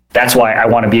life. That's why I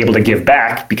want to be able to give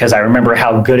back, because I remember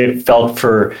how good it felt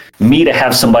for me to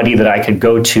have somebody that I could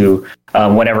go to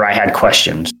whenever I had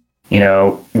questions.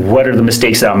 What are the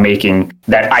mistakes that I'm making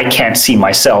that I can't see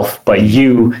myself, but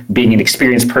you, being an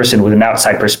experienced person with an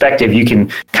outside perspective, you can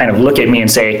kind of look at me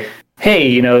and say, hey,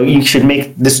 you should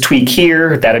make this tweak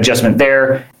here, that adjustment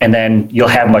there, and then you'll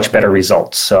have much better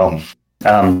results. So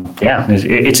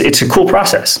it's a cool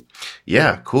process.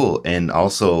 Yeah, cool. And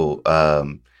also,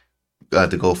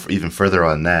 to go even further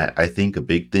on that, I think a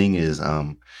big thing is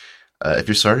if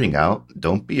you're starting out,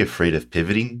 don't be afraid of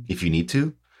pivoting if you need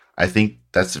to. I think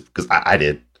that's because I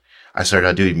did. I started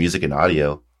out doing music and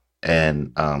audio,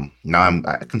 and now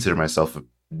I consider myself a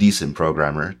decent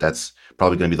programmer. That's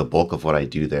probably going to be the bulk of what I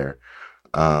do there.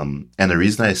 And the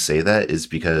reason I say that is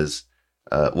because,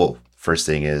 first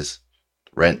thing is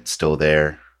rent's still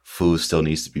there, food still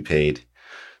needs to be paid.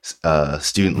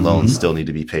 Student loans still need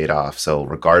to be paid off. So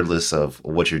regardless of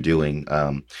what you're doing,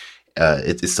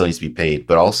 it still needs to be paid.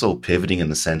 But also pivoting in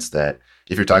the sense that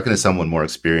if you're talking to someone more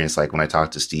experienced, like when I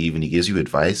talk to Steve and he gives you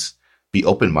advice, be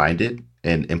open-minded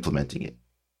and implementing it.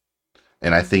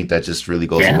 And I think that just really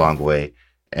goes a long way.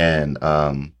 And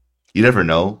you never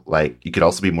know, like you could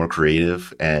also be more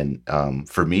creative. And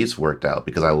for me, it's worked out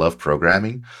because I love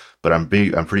programming. But I'm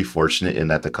pretty fortunate in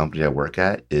that the company I work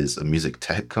at is a music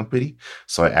tech company.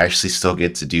 So I actually still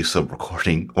get to do some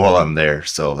recording while I'm there.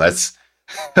 So that's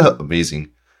amazing.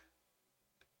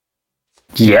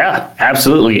 Yeah,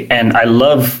 absolutely. And I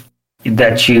love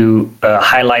that you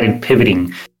highlighted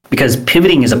pivoting, because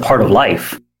pivoting is a part of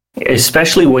life,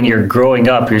 especially when you're growing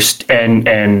up,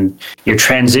 and you're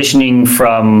transitioning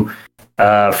from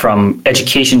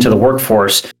education to the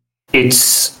workforce.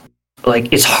 It's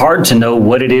hard to know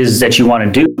what it is that you want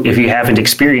to do if you haven't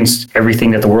experienced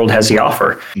everything that the world has to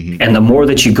offer. And the more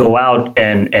that you go out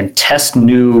and test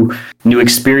new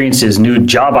experiences, new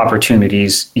job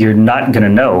opportunities, you're not going to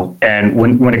know. And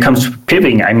when it comes to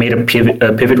pivoting, I made a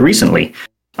pivot recently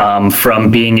from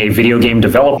being a video game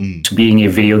developer to being a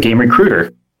video game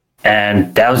recruiter.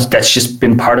 And that's just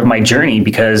been part of my journey,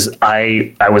 because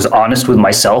I was honest with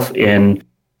myself in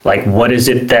like, what is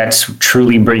it that's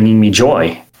truly bringing me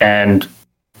joy? And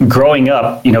growing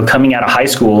up, coming out of high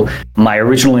school, my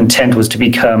original intent was to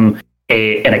become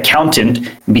an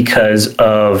accountant because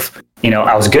of,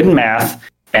 I was good in math,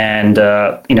 and,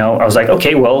 I was like,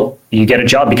 okay, well, you get a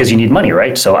job because you need money,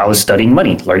 right? So I was studying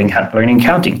money, learning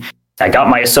accounting. I got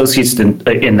my associates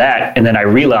in that, and then I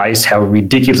realized how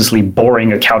ridiculously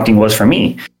boring accounting was for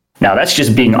me. Now, that's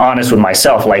just being honest with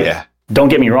myself. Don't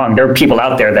get me wrong, there are people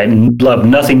out there that love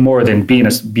nothing more than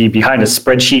be behind a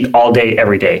spreadsheet all day,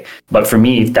 every day. But for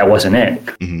me, that wasn't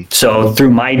it. So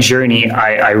through my journey,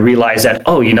 I realized that,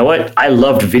 oh, you know what? I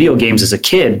loved video games as a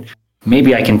kid.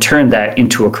 Maybe I can turn that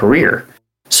into a career.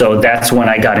 So that's when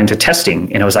I got into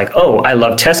testing. And I was like, oh, I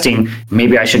love testing.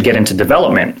 Maybe I should get into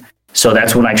development. So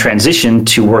that's when I transitioned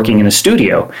to working in a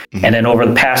studio. And then over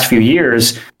the past few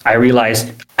years, I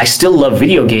realized I still love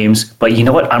video games, but you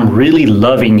know what? I'm really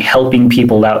loving helping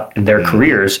people out in their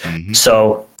careers.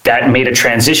 So that made a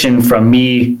transition from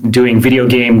me doing video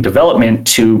game development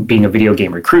to being a video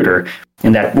game recruiter.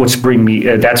 And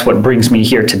that's what brings me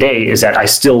here today, is that I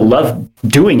still love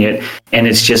doing it. And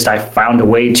it's just, I found a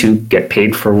way to get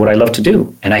paid for what I love to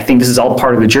do. And I think this is all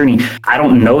part of the journey. I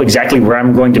don't know exactly where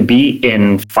I'm going to be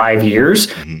in 5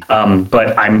 years,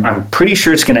 but I'm pretty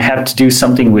sure it's going to have to do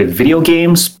something with video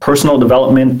games, personal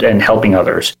development, and helping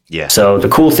others. Yeah. So the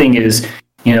cool thing is,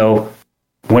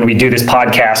 when we do this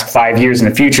podcast 5 years in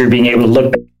the future, being able to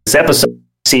look at this episode,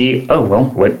 see, oh, well,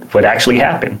 what actually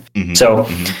happened. So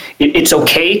it's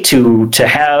okay to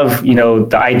have,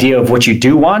 the idea of what you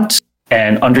do want,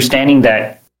 and understanding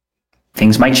that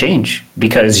things might change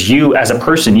because you as a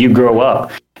person, you grow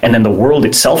up, and then the world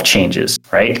itself changes,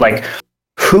 right? Like,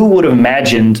 who would have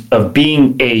imagined of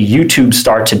being a YouTube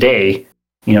star today,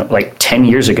 like 10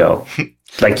 years ago?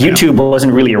 Like, YouTube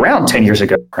wasn't really around 10 years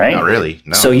ago, right? Not really.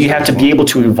 No. So you have to be able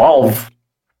to evolve.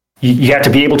 You have to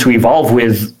be able to evolve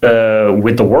with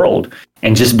the world,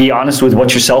 and just be honest with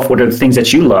what are the things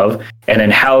that you love, and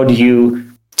then how do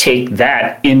you take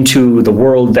that into the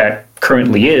world that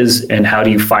currently is, and how do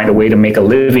you find a way to make a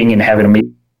living and have an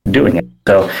amazing doing it?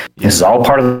 So this is all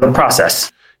part of the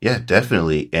process. Yeah,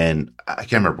 definitely. And I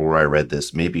can't remember where I read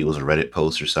this. Maybe it was a Reddit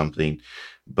post or something,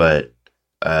 but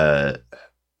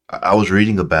I was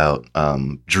reading about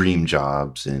dream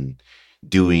jobs and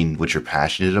doing what you're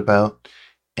passionate about.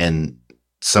 And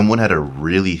someone had a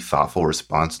really thoughtful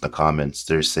response in the comments.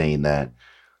 They're saying that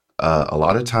a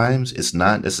lot of times it's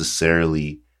not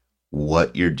necessarily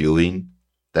what you're doing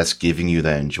that's giving you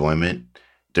that enjoyment.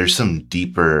 There's some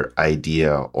deeper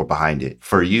idea or behind it.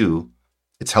 For you,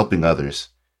 it's helping others.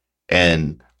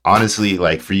 And honestly,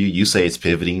 like for you, you say it's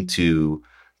pivoting to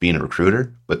being a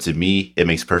recruiter, but to me, it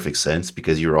makes perfect sense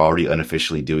because you're already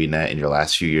unofficially doing that in your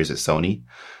last few years at Sony.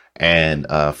 And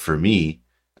for me,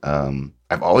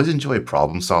 I've always enjoyed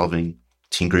problem solving,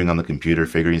 tinkering on the computer,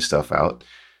 figuring stuff out.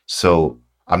 So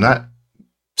I'm not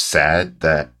sad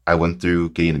that I went through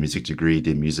getting a music degree,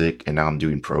 did music, and now I'm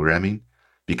doing programming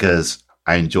because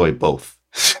I enjoy both.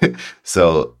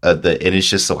 So and it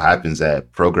just so happens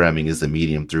that programming is the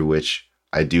medium through which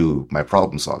I do my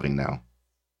problem solving now.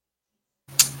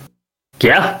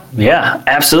 Yeah,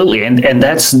 absolutely. And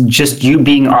that's just you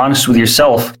being honest with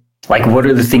yourself. Like, what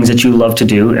are the things that you love to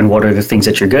do, and what are the things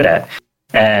that you're good at?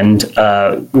 And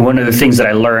one of the things that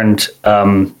I learned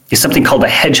is something called the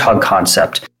hedgehog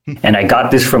concept. And I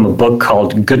got this from a book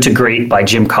called Good to Great by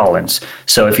Jim Collins.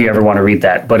 So if you ever want to read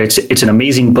that, but it's an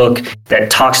amazing book that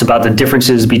talks about the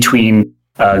differences between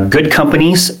good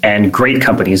companies and great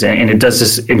companies. And it does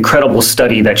this incredible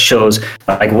study that shows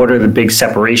like what are the big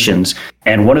separations.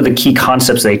 And one of the key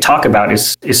concepts they talk about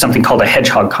is something called a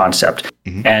hedgehog concept.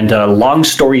 And long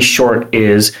story short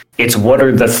it's what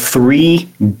are the three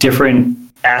different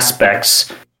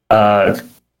aspects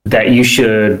that you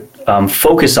should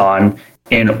focus on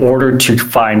in order to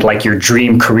find like your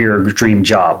dream career or dream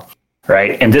job,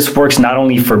 right? And this works not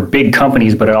only for big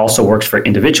companies, but it also works for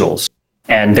individuals.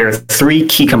 And there are three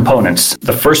key components.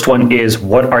 The first one is,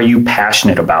 what are you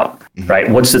passionate about, right?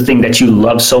 What's the thing that you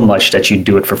love so much that you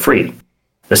do it for free?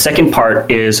 The second part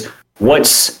is,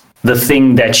 what's the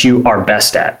thing that you are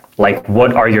best at? Like,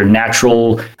 what are your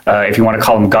natural, if you want to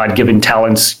call them God-given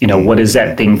talents, what is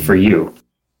that thing for you?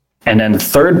 And then the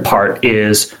third part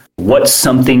is, what's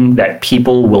something that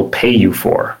people will pay you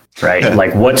for, right?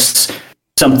 Like, what's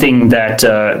something that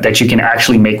you can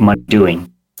actually make money doing?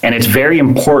 And it's very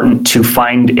important to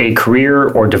find a career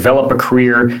or develop a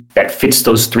career that fits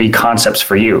those three concepts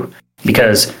for you.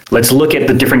 Because let's look at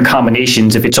the different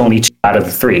combinations if it's only two out of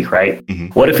the three, right?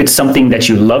 What if it's something that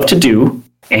you love to do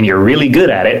and you're really good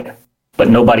at it,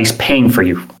 but nobody's paying for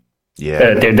you?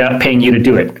 Yeah. They're not paying you to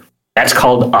do it. That's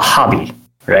called a hobby,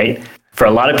 right? For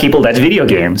a lot of people, that's video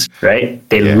games, right?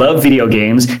 They love video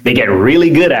games. They get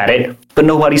really good at it, but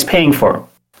nobody's paying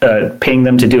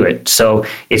them to do it. So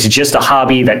it's just a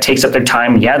hobby that takes up their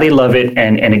time. Yeah, they love it,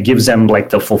 and it gives them like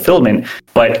the fulfillment.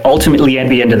 But ultimately, at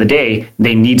the end of the day,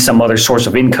 they need some other source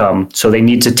of income. So they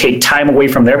need to take time away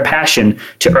from their passion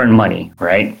to earn money,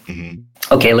 right?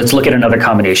 Okay, let's look at another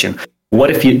combination.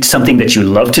 What if it's something that you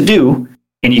love to do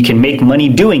and you can make money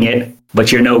doing it,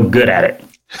 but you're no good at it?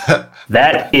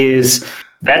 That's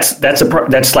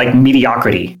like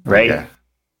mediocrity, right? Yeah.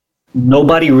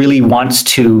 Nobody really wants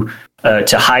to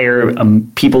hire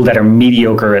people that are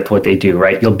mediocre at what they do,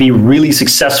 right? You'll be really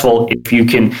successful if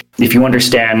you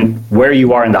understand where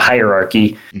you are in the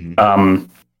hierarchy,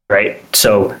 right?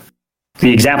 So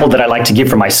the example that I like to give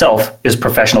for myself is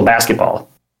professional basketball,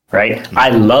 right? I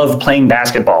love playing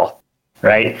basketball,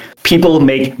 right? People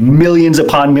make millions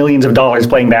upon millions of dollars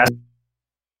playing basketball.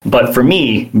 But for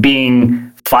me,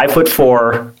 being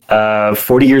 5'4",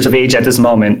 40 years of age at this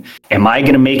moment. Am I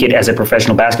going to make it as a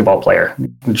professional basketball player?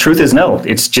 The truth is no.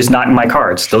 It's just not in my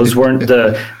cards. Those weren't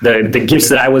the gifts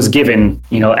that I was given,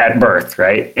 at birth,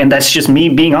 right? And that's just me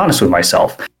being honest with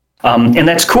myself. And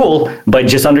that's cool, but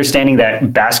just understanding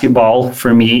that basketball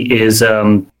for me is,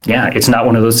 it's not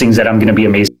one of those things that I'm going to be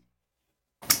amazing.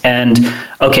 And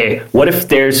okay, what if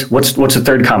what's the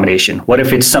third combination? What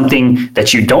if it's something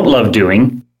that you don't love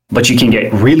doing, but you can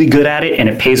get really good at it and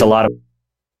it pays a lot of,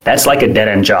 that's like a dead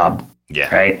end job.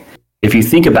 Yeah. Right. If you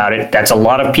think about it, that's a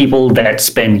lot of people that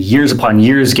spend years upon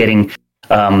years getting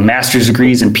master's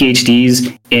degrees and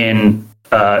PhDs in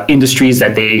industries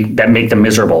that make them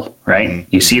miserable, right?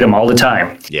 Mm-hmm. You see them all the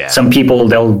time. Yeah. Some people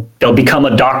they'll become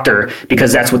a doctor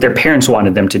because that's what their parents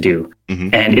wanted them to do,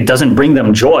 and it doesn't bring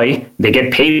them joy. They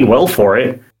get paid well for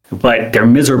it, but they're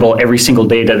miserable every single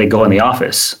day that they go in the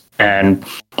office. And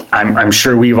I'm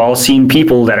sure we've all seen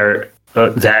people that are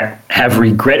that have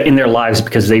regret in their lives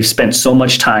because they've spent so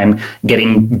much time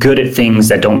getting good at things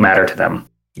that don't matter to them.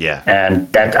 Yeah.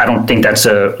 And that I don't think that's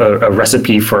a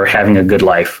recipe for having a good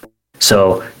life.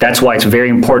 So that's why it's very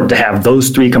important to have those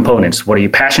three components. What are you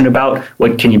passionate about?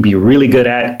 What can you be really good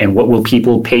at? And what will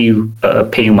people pay you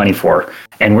money for?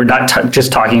 And we're not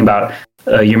just talking about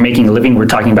you're making a living. We're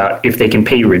talking about if they can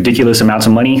pay you ridiculous amounts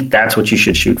of money, that's what you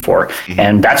should shoot for. Mm-hmm.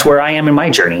 And that's where I am in my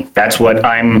journey. That's what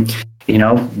I'm,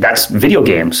 that's video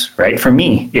games, right? For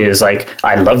me is like,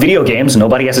 I love video games.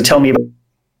 Nobody has to tell me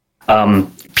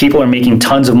about people are making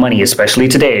tons of money, especially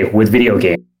today with video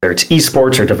games. Whether it's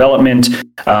esports or development.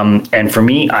 And for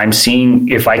me, I'm seeing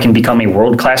if I can become a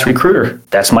world-class recruiter.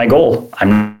 That's my goal.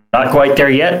 I'm not quite there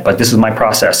yet, but this is my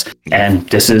process. And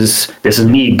this is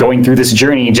me going through this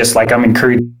journey, just like I'm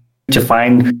encouraged to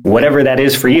find whatever that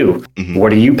is for you. Mm-hmm.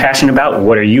 What are you passionate about?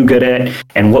 What are you good at?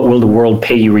 And what will the world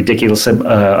pay you ridiculous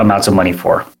amounts of money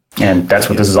for? And that's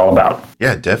what this is all about.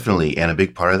 Yeah, definitely. And a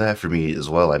big part of that for me as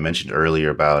well, I mentioned earlier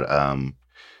about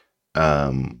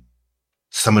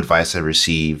some advice I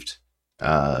received,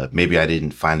 maybe I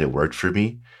didn't find it worked for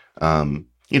me. I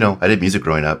did music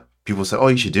growing up. People say, oh,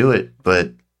 you should do it.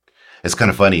 But it's kind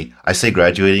of funny. I say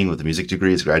graduating with a music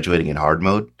degree is graduating in hard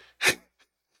mode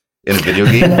in a video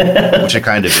game, which it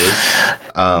kind of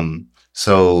is.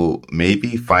 So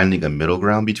maybe finding a middle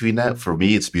ground between that. For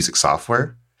me, it's music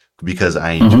software because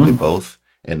I enjoy both.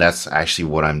 And that's actually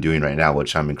what I'm doing right now,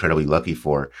 which I'm incredibly lucky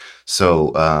for.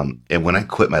 So, and when I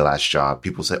quit my last job,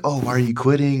 people say, oh, why are you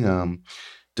quitting?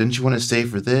 Didn't you want to stay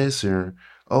for this? Or,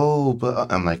 oh,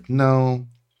 but I'm like, no,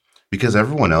 because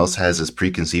everyone else has this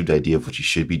preconceived idea of what you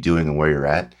should be doing and where you're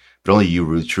at. But only you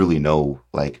really truly know,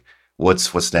 like,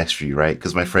 what's next for you, right?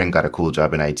 Because my friend got a cool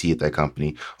job in IT at that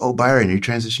company. Oh, Byron, are you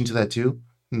transitioning to that too?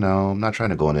 No, I'm not trying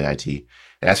to go into IT.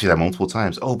 They asked me that multiple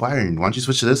times. Oh, Byron, why don't you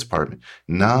switch to this department?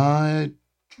 No,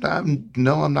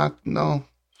 I'm not. No.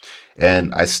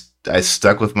 And I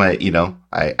stuck with my,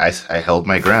 I held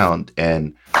my ground,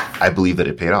 and I believe that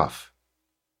it paid off.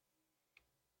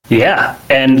 Yeah.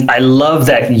 And I love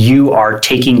that you are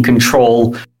taking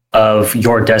control of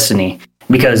your destiny,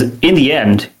 because in the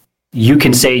end, you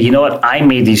can say, you know what, I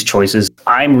made these choices.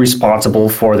 I'm responsible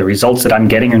for the results that I'm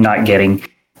getting or not getting.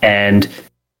 And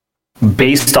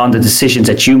based on the decisions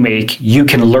that you make, you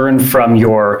can learn from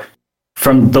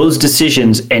those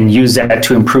decisions and use that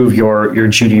to improve your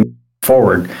journey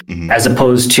forward, as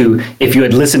opposed to if you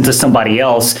had listened to somebody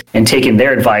else and taken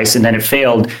their advice and then it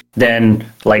failed, then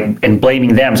and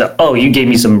blaming them. So, oh, you gave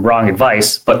me some wrong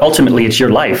advice, but ultimately it's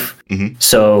your life.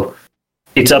 So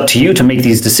it's up to you to make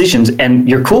these decisions, and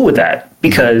you're cool with that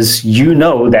because you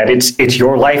know that it's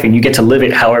your life and you get to live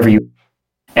it however you.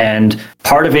 And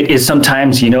part of it is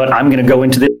sometimes, you know what, I'm going to go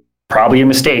into this, probably a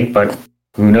mistake, but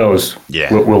who knows? Yeah,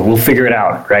 we'll figure it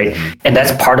out, right? And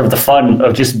that's part of the fun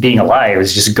of just being alive,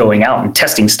 is just going out and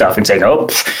testing stuff and saying, "Oh,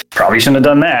 probably shouldn't have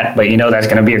done that," but that's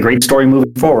going to be a great story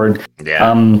moving forward. Yeah.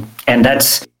 And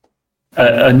that's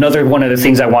another one of the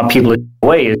things I want people to take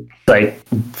away is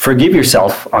forgive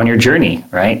yourself on your journey,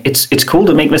 right? It's cool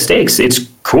to make mistakes. It's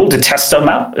cool to test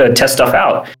stuff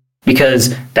out,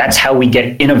 because that's how we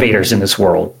get innovators in this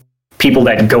world. People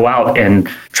that go out and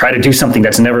try to do something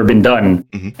that's never been done,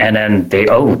 and then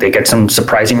they get some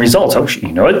surprising results. Oh,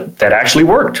 you know what? That actually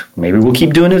worked. Maybe we'll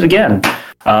keep doing it again.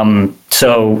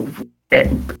 So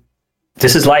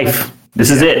this is life. This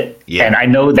is it. Yeah. And I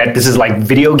know that this is like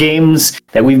video games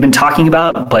that we've been talking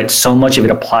about, but so much of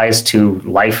it applies to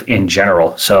life in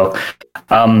general. So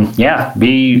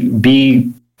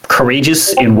be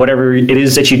courageous in whatever it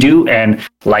is that you do. And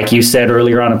like you said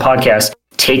earlier on a podcast,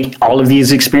 take all of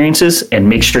these experiences and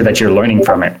make sure that you're learning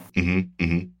from it.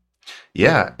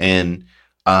 Yeah. And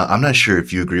I'm not sure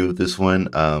if you agree with this one.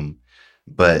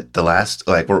 But the last,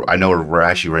 like, I know we're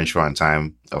actually running short on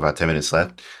time, about 10 minutes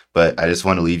left. But I just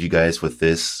want to leave you guys with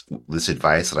this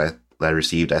advice that I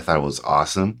received. I thought it was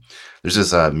awesome. There's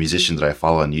this musician that I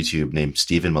follow on YouTube named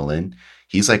Stephen Malin.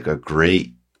 He's like a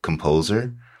great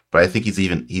composer, but I think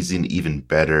he's an even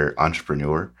better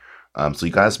entrepreneur. So he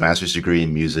got his master's degree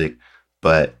in music,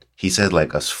 but he said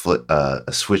like a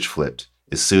switch flipped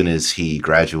as soon as he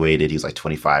graduated. He was like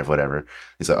 25, whatever.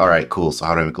 He's like, all right, cool. So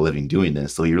how do I make a living doing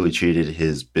this? So he really treated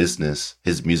his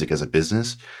music as a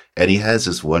business. And he has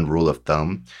this one rule of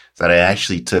thumb that I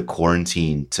actually took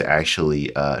quarantine to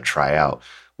actually try out,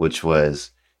 which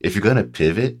was if you're going to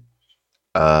pivot,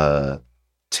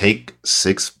 take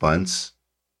 6 months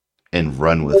and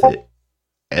run with it.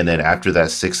 And then after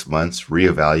that 6 months,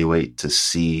 reevaluate to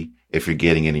see if you're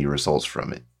getting any results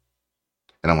from it.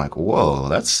 And I'm like, whoa,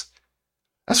 that's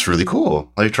really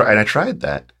cool. And I tried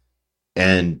that.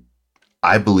 And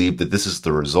I believe that this is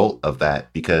the result of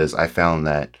that, because I found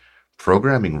that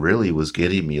programming really was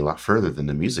getting me a lot further than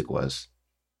the music was.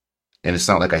 And it's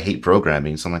not like I hate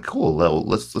programming. So I'm like, cool,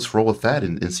 let's roll with that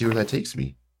and see where that takes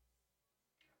me.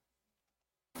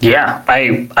 Yeah,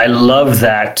 I love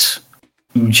that.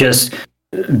 Just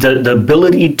the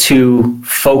ability to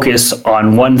focus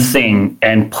on one thing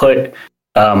and put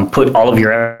all of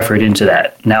your effort into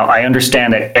that. Now, I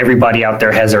understand that everybody out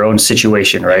there has their own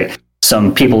situation, right?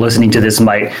 Some people listening to this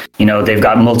might, they've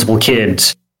got multiple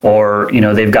kids, or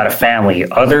they've got a family.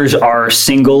 Others are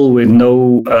single with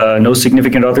no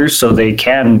significant others, so they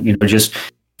can just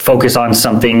focus on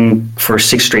something for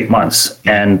 6 straight months.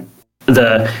 And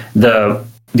the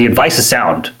advice is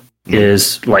sound,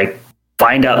 is like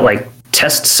find out, like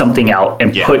test something out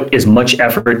and put as much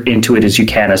effort into it as you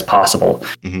can as possible.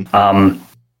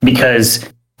 Because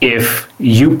if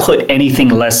you put anything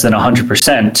less than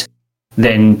 100%,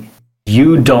 then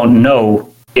you don't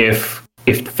know if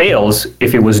it fails,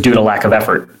 if it was due to lack of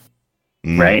effort,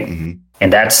 right?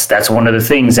 And that's one of the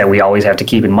things that we always have to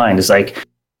keep in mind, is like,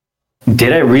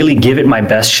 did I really give it my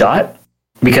best shot?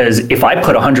 Because if I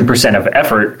put 100% of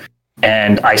effort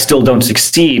and I still don't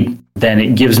succeed, then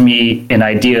it gives me an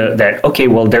idea that, okay,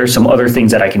 well, there's some other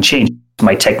things that I can change.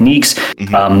 My techniques,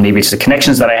 maybe it's the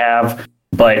connections that I have.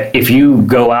 But if you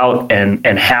go out and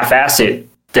half-ass it,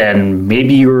 then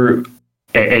maybe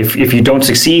if you don't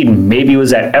succeed, maybe it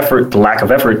was that effort, the lack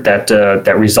of effort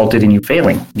that resulted in you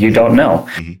failing. You don't know.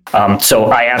 So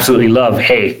I absolutely love,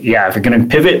 if you're going to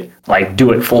pivot, like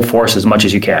do it full force as much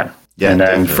as you can. Yeah, and then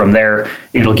definitely. From there,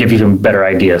 it'll give you some better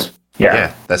ideas.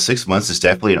 Yeah, that 6 months is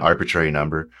definitely an arbitrary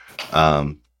number.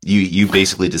 You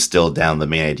basically distilled down the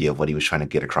main idea of what he was trying to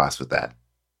get across with that.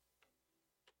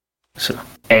 So,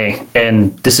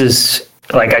 and this is,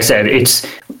 like I said, it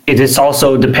is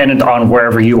also dependent on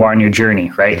wherever you are in your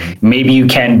journey, right? Maybe you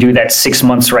can do that 6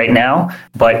 months right now,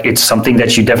 but it's something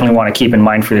that you definitely want to keep in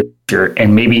mind for the future,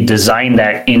 and maybe design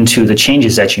that into the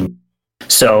changes that you make.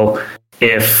 So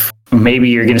if maybe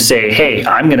you're going to say, hey,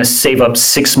 I'm going to save up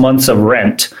 6 months of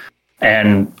rent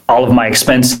and all of my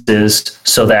expenses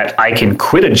so that I can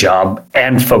quit a job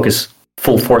and focus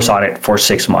full force on it for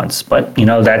 6 months. But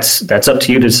that's up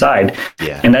to you to decide.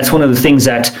 Yeah. And that's one of the things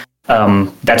that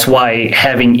that's why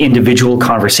having individual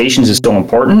conversations is so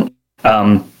important,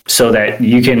 so that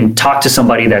you can talk to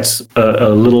somebody that's a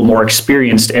little more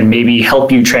experienced and maybe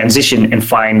help you transition and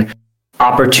find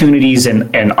opportunities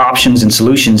and options and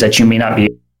solutions that you may not be.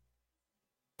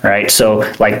 Right.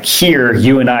 So like here,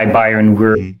 you and I, Byron,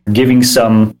 we're giving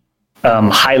some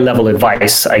high level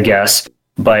advice, I guess,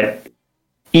 but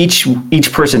each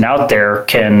person out there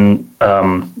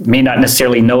may not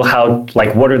necessarily know how,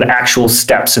 like, what are the actual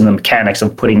steps and the mechanics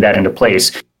of putting that into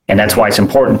place. And that's why it's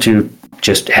important to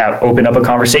just open up a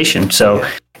conversation. So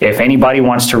if anybody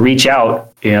wants to reach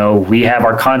out, we have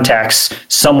our contacts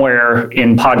somewhere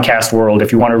in podcast world.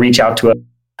 If you want to reach out to us,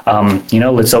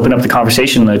 let's open up the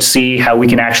conversation. Let's see how we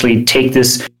can actually take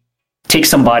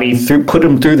somebody through, put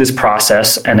them through this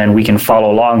process, and then we can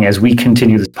follow along as we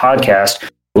continue this podcast.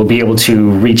 We'll be able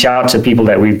to reach out to people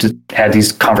that we've had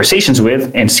these conversations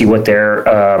with and see what their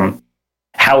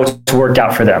how it's worked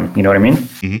out for them. You know what I mean?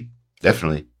 Mm-hmm.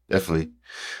 Definitely.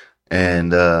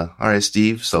 And all right,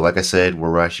 Steve. So like I said,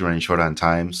 we're actually running short on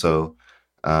time. So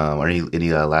are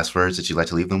any last words that you'd like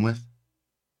to leave them with?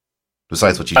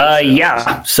 Besides what you just said?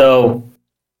 Yeah. So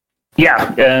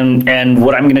yeah. And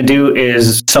what I'm going to do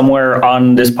is somewhere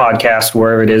on this podcast,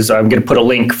 wherever it is, I'm going to put a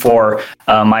link for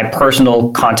my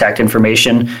personal contact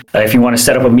information. If you want to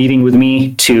set up a meeting with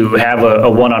me to have a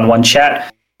one-on-one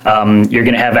chat, you're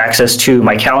going to have access to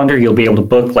my calendar. You'll be able to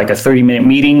book like a 30-minute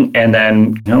meeting, and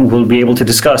then we'll be able to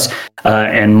discuss.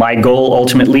 And my goal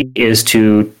ultimately is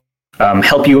to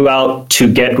help you out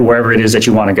to get wherever it is that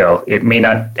you want to go. It may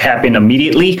not happen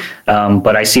immediately,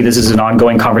 but I see this as an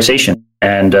ongoing conversation.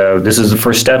 And this is the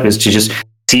first step, is to just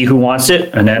see who wants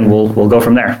it, and then we'll go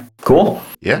from there. Cool?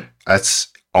 Yeah, that's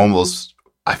almost,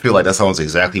 I feel like that's almost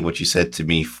exactly what you said to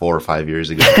me 4 or 5 years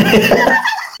ago.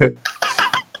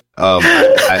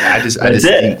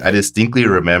 I distinctly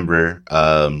remember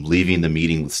leaving the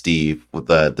meeting with Steve, with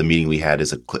the meeting we had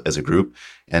as a group,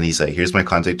 and he's like, "Here's my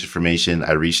contact information."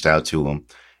 I reached out to him,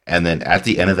 and then at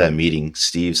the end of that meeting,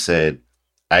 Steve said,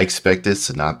 "I expect this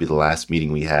to not be the last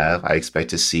meeting we have. I expect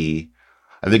to see."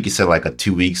 I think you said like a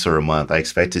 2 weeks or a month. "I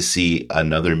expect to see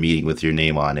another meeting with your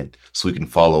name on it so we can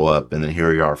follow up." And then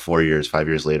here we are 4 years, 5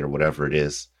 years later, whatever it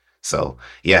is. So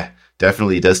yeah,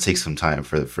 definitely it does take some time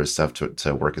for stuff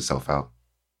to work itself out.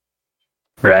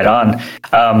 Right on.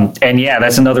 And yeah,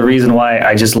 that's another reason why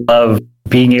I just love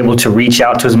being able to reach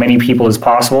out to as many people as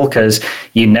possible, because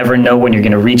you never know when you're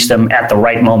going to reach them at the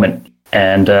right moment.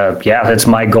 And yeah, that's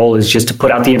my goal, is just to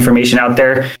put out the information out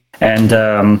there. And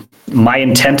my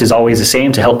intent is always the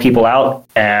same, to help people out.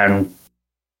 And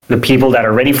the people that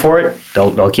are ready for it,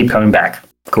 they'll keep coming back.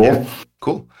 Cool? Yeah,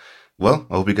 cool. Well,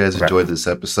 I hope you guys enjoyed this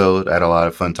episode. I had a lot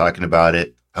of fun talking about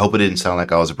it. I hope it didn't sound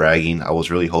like I was bragging. I was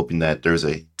really hoping that there's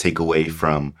a takeaway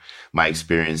from my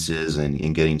experiences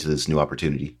and getting to this new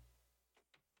opportunity.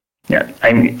 Yeah,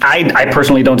 I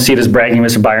personally don't see it as bragging,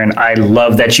 Mr. Byron. I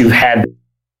love that you've had,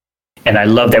 and I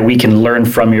love that we can learn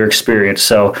from your experience.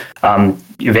 So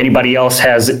if anybody else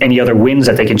has any other wins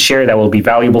that they can share that will be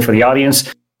valuable for the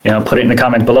audience, put it in the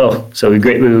comment below. So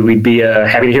we'd be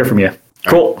happy to hear from you.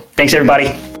 Cool. Thanks,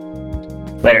 everybody.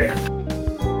 Later.